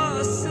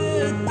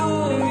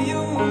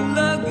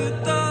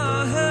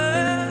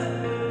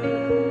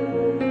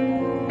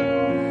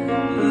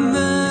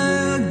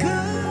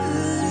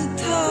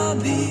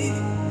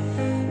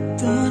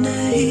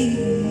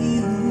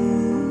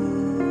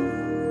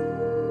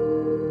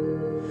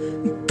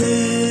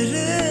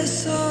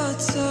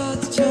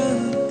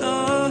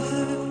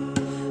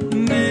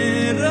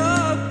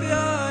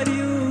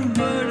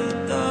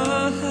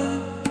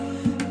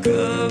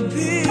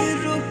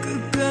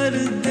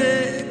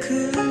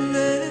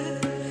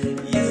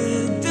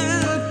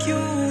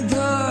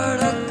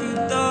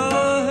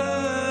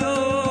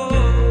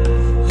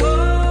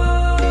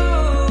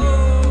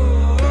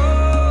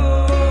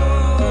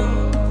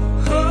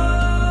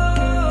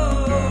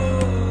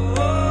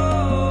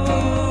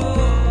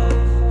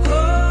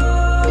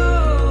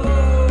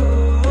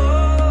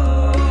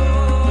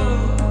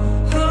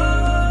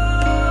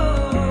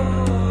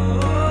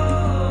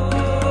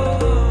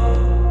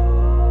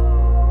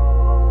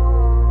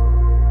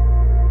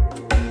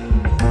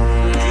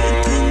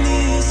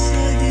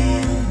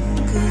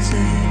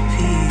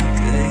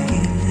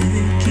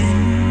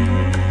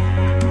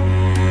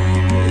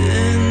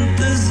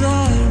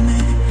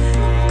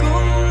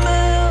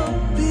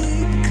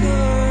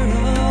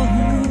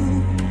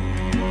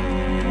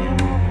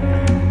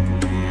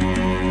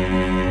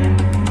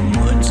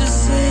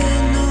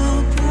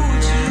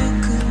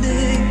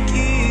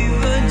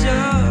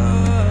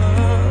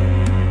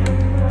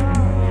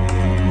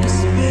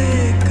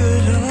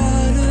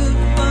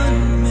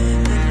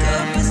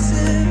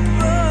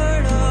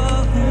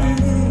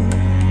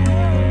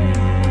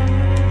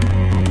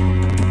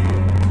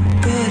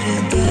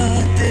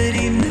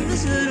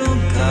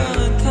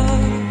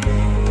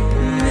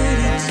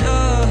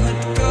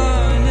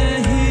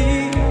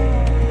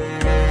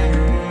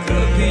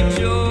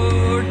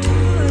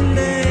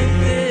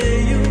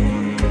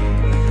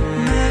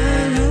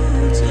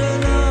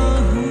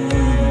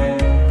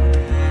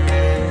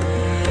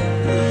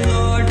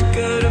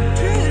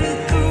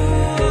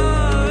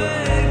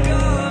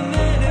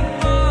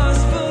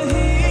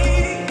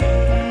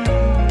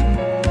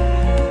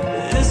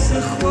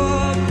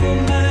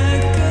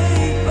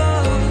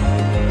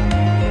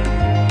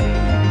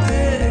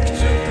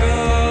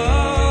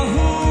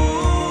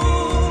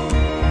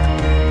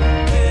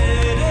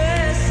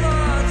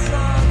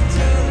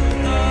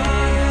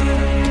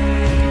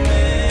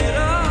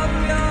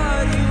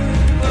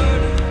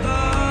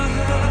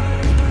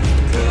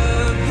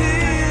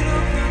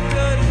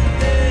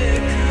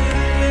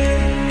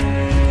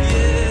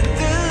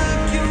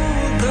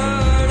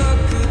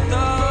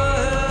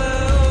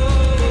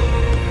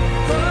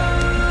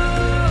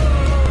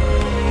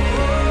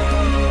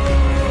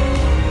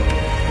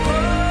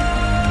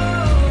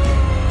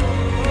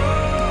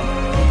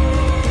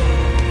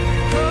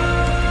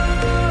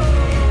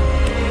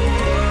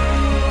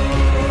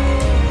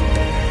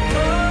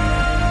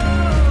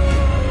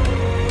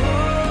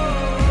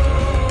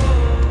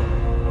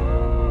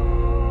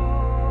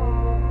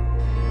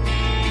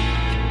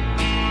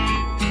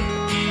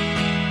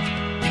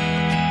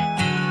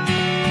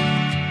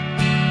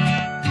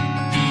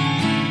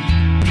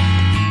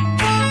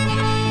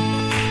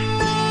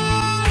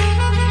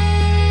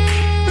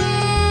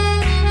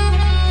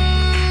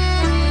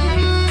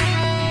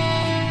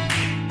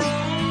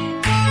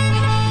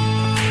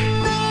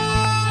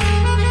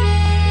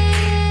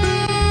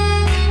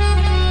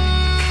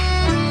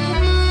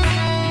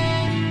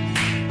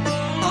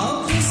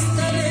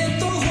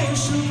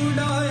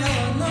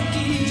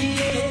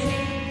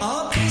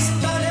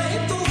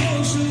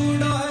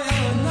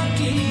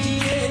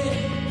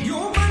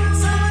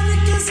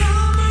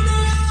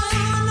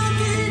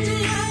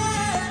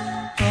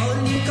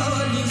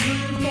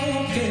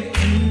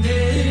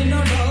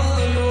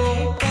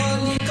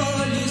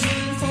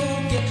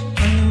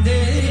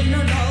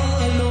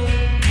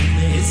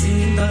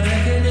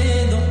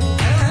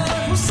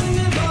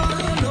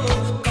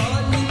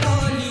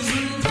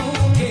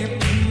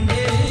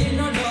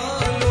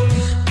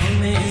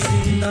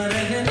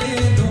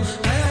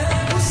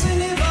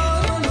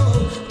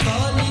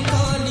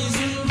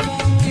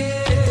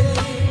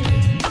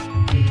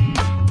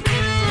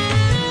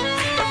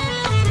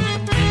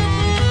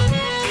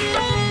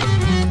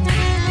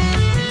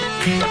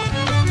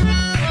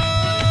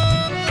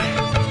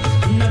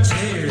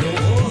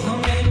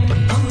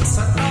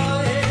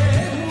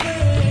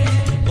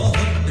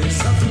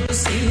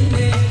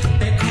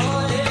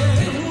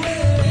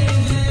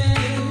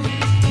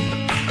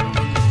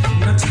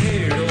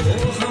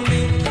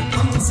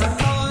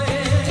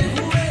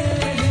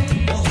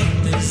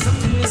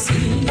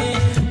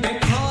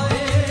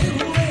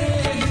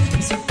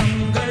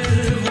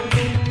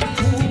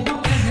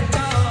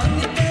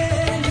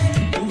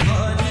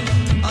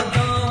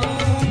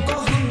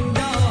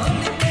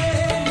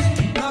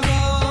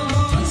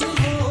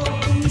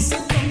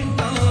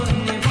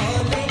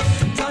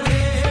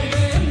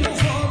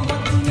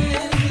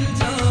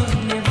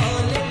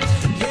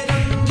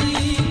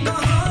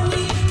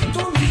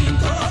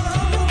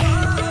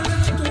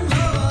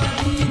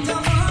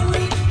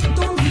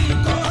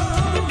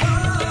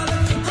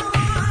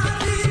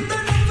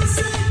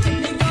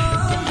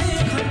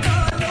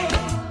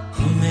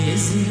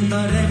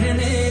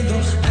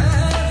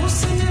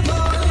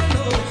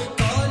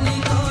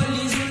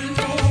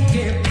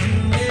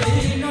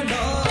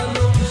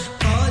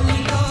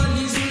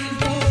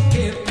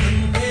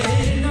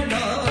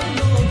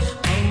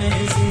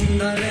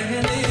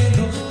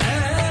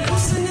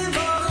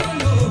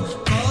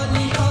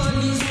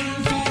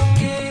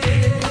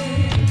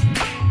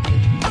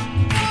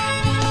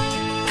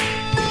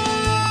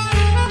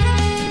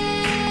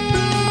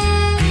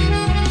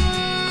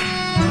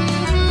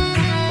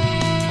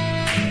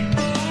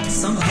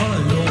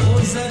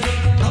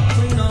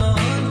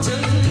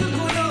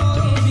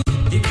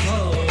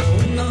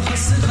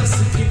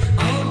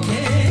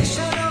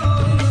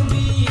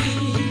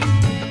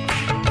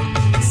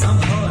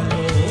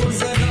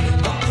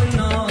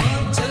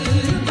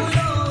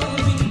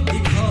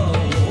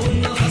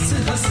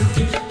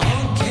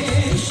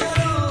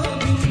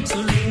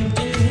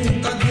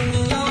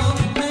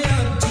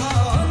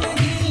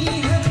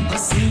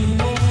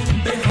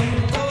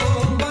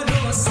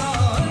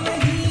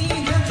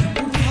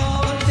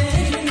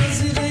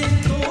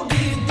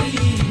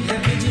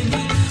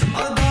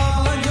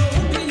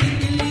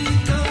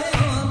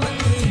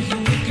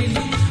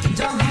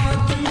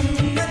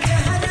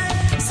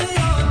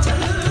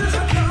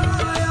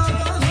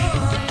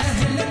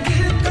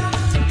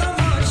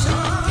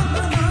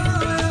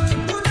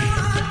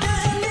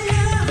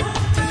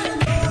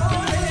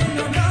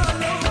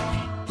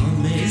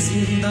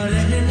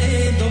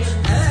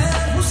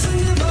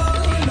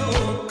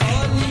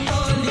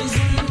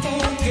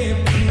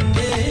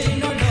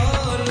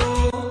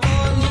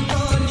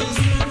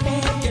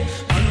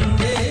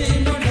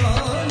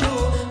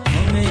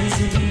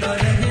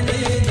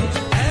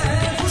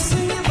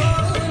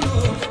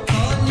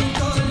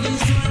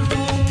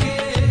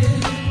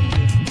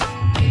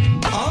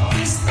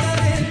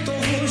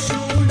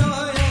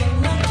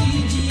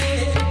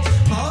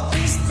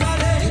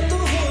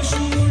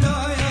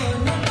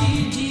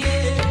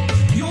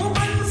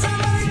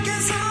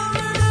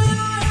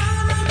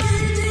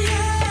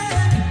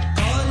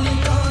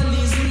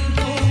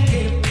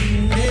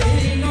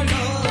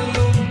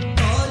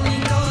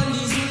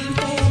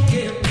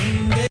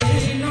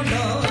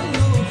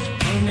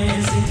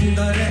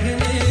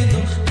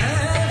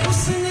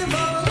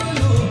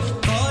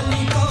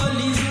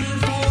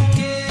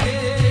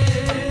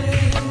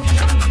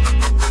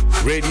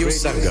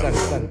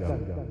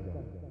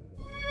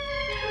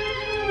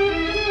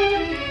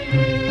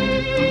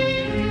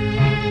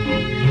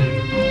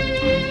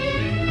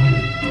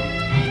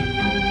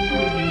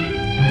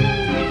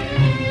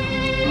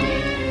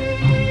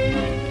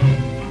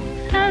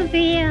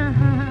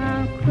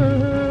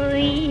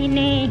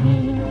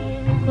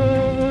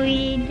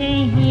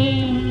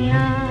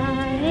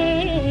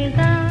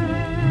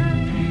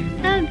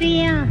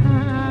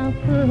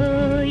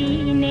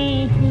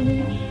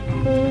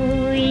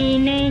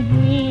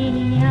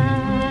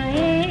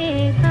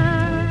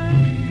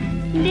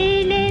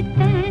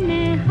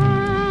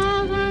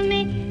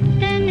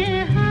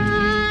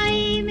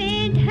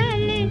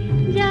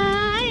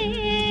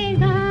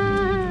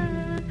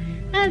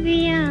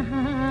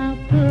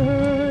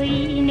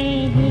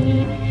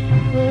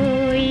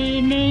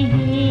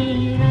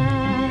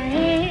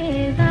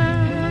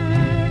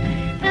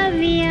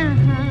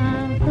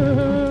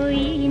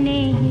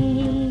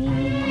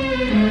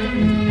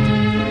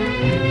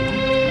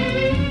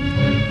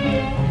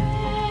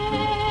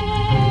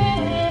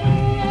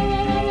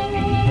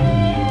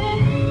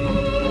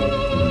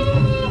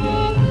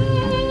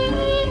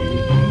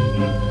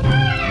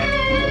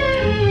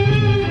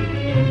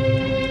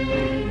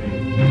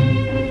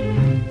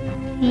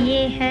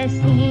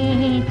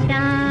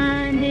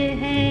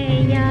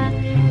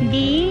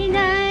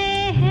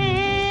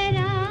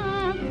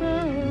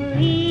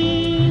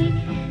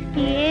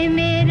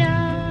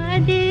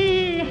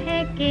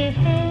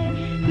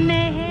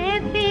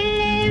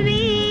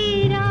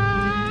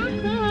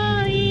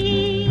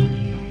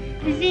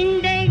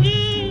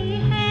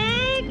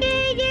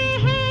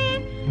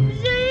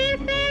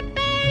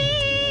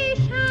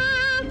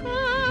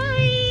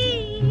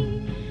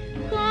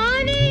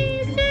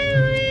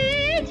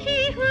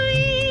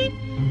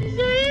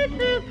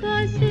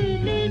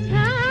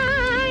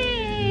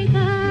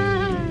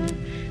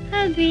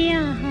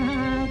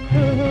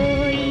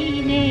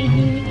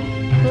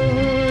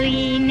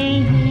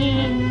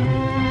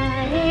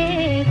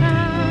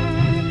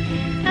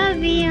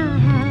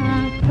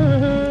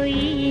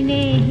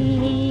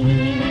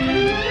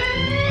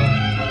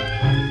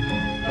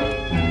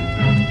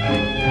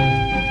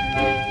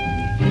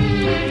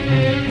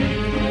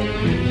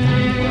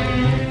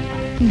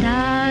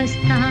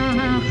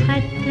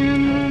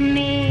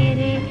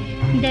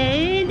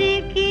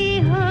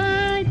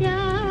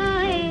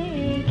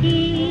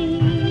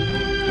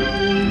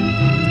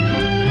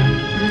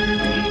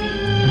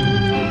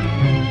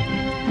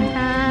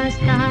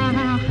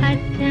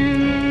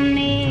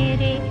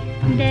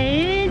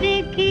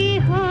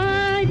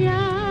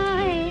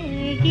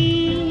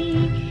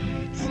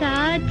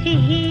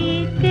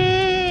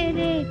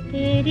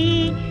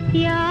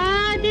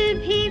याद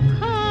भी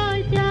खो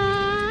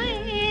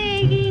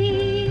जाएगी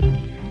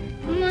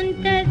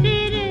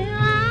मुंतज़िर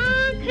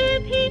आँख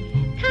भी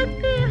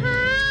थक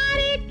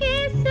हार के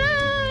सो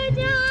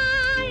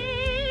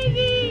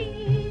जाएगी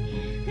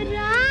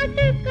रात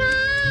का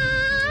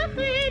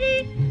आखिरी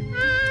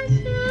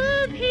आंसू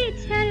भी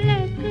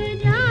छलक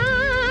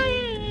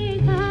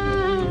जाएगा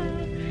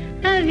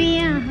अब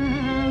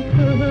यहाँ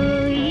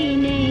कोई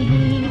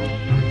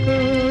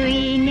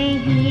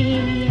नहीं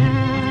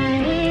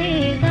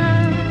आएगा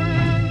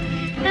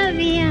अब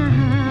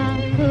यहाँ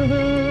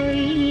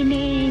कोई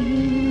नहीं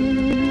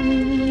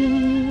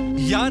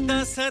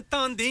यादां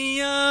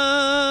सतांदियां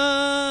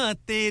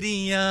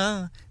तेरियां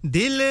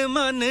दिल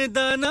मन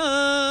दा ना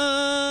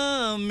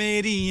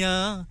मेरियां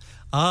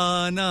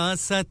आना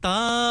सता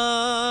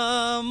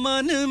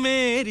मन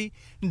मेरी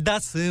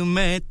दस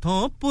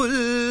मैथों पुल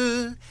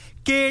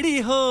केड़ी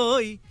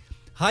होई.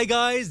 Hi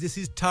guys, this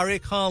is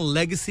Tariq Khan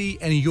Legacy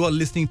and you are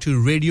listening to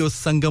Radio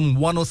Sangam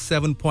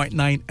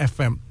 107.9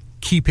 FM.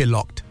 Keep it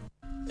locked.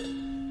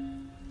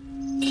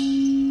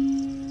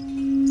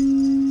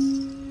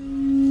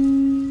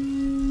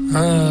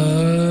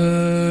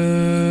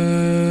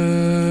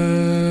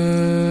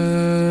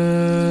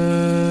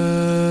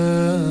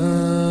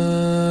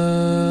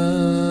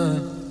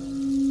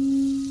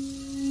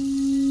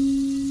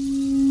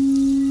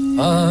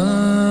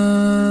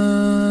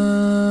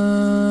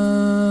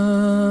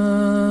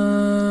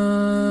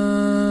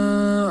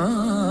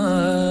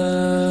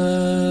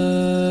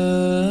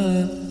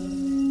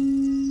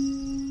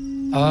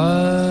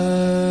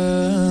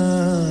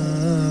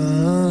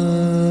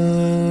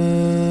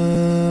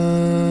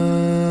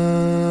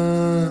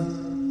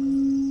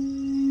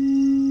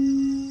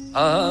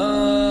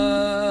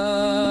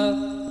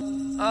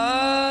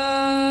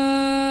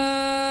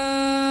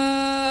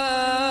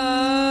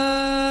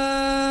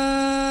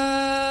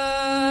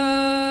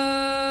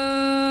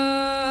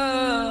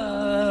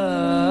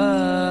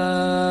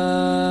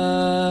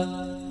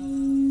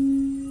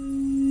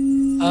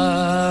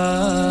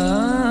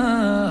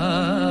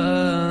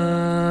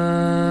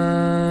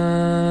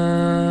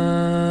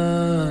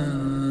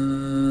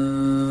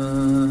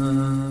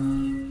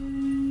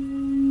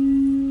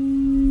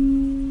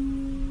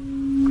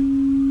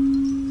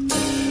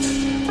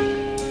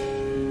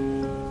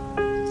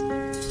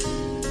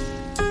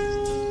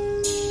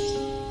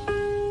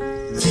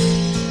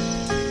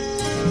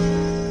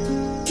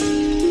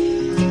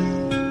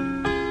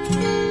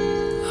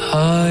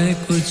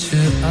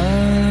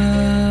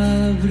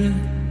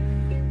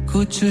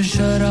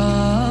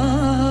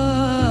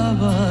 शराब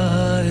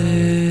आए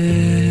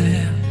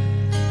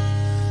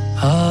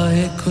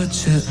आए कुछ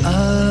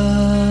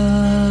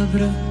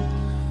अब्र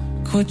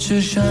कुछ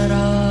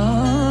शराब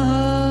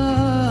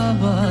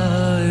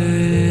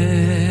आए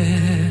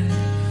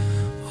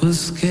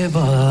उसके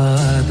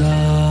बाद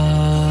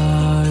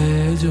आए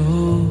जो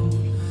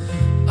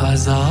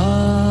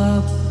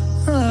अज़ाब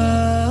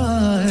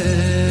आए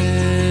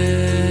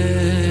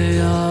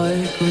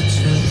आए कुछ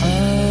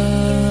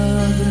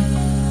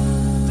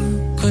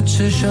कुछ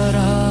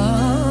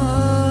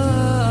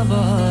शराब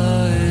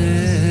आए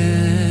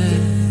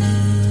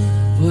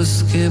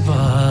उसके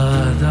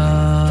बाद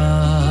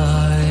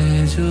आए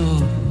जो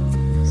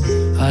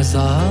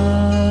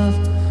अज़ाब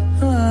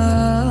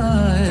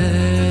आए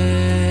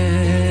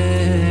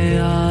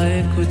आए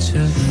कुछ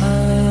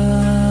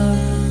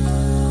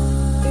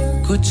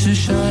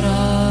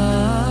शराब आए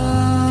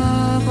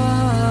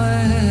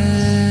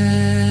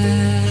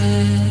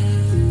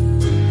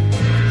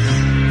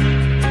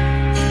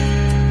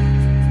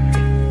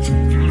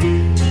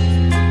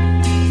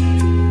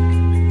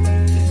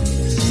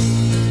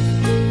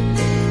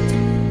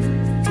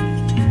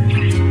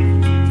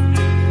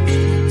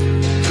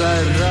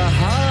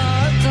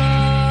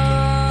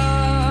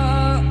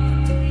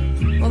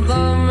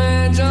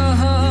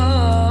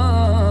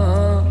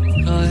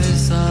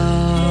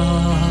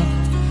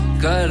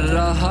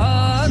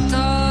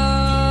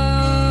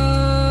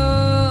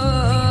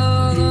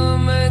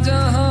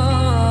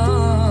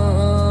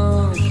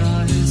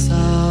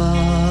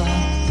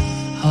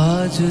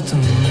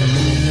तुम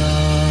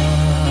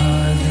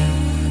याद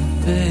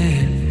पे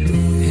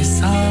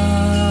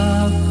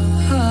हिसाब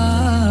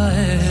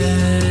आए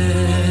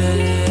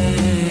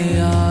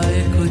आए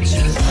कुछ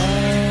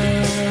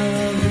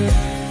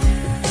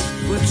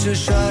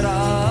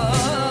शराब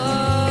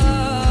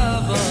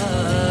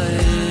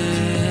आए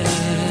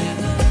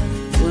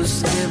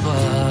उसके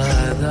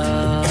बाद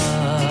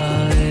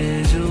आए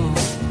जो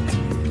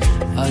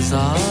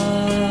अज़ाब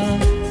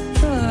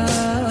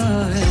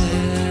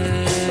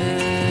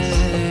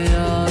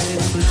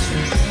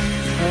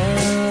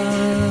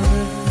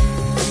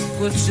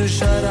कुछ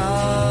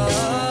शराब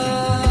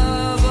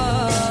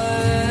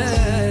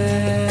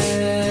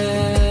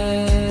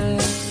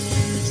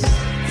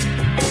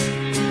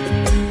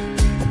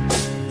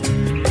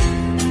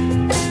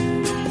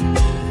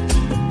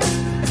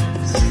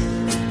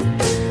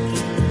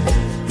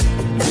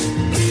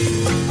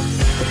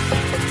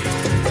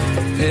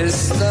इस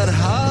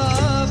तरह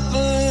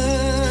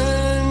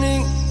अपनी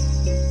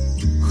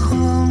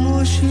खामोशी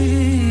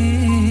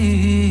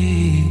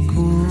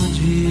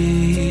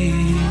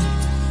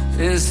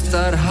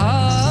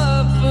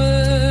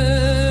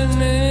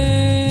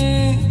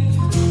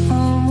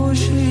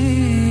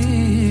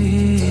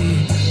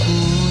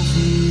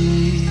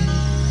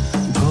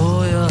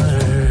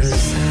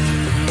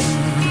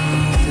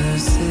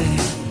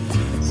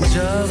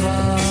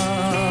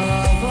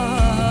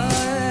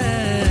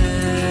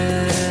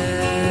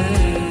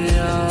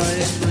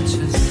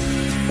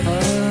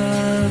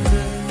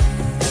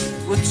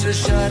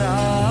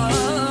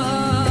शराब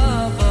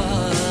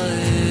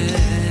आए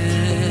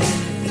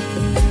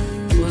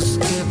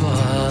उसके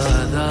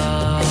बाद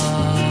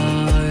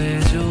आए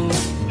जो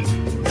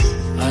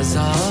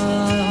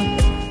अज़ाब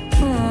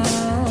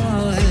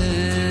आए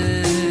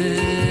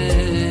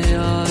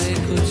आए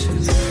कुछ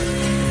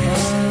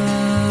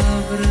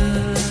Abu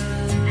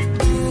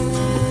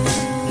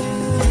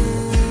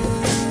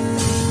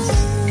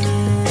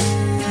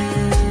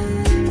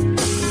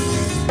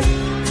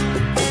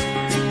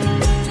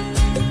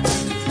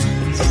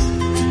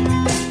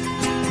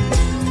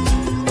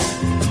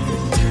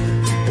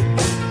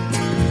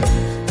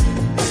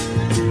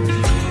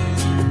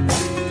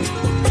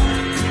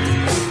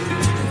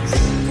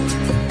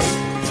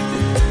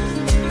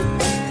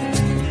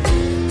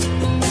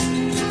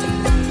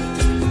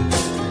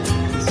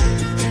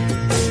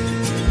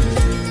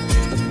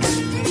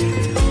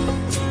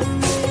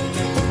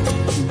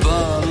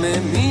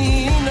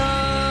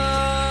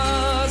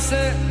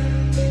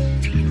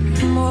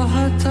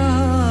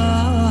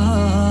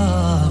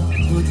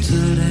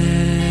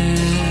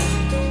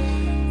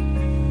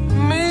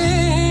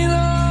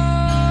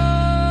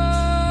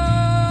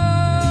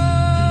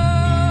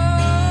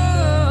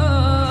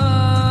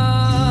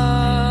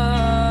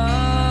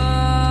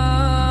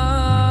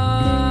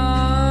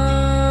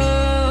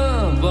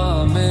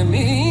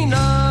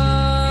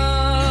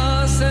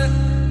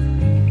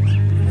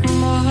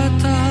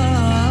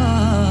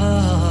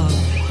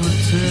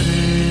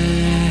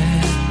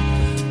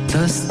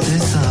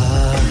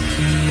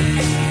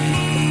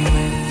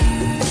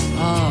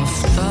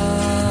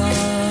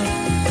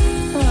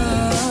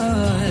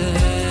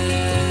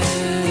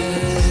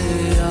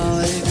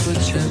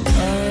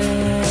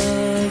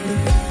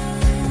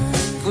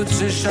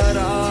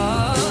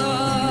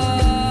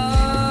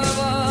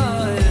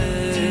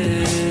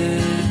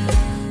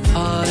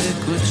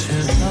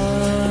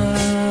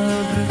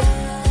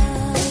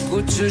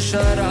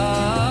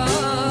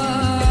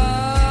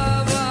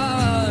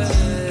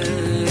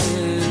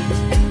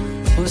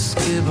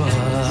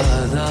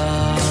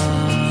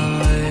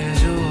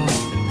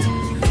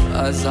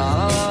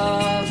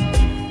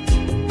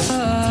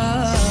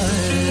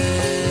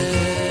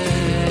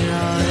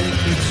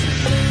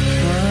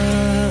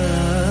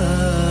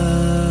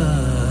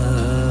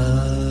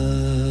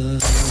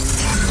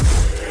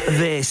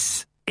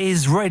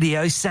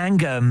Radio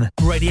Sangam.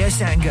 Radio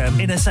Sangam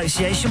in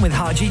association with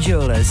Haji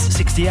Jewellers,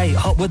 68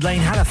 Hotwood Lane,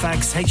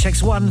 Halifax,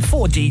 HX1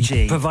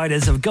 4DG.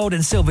 Providers of gold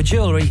and silver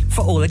jewellery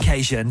for all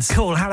occasions. Call Halifax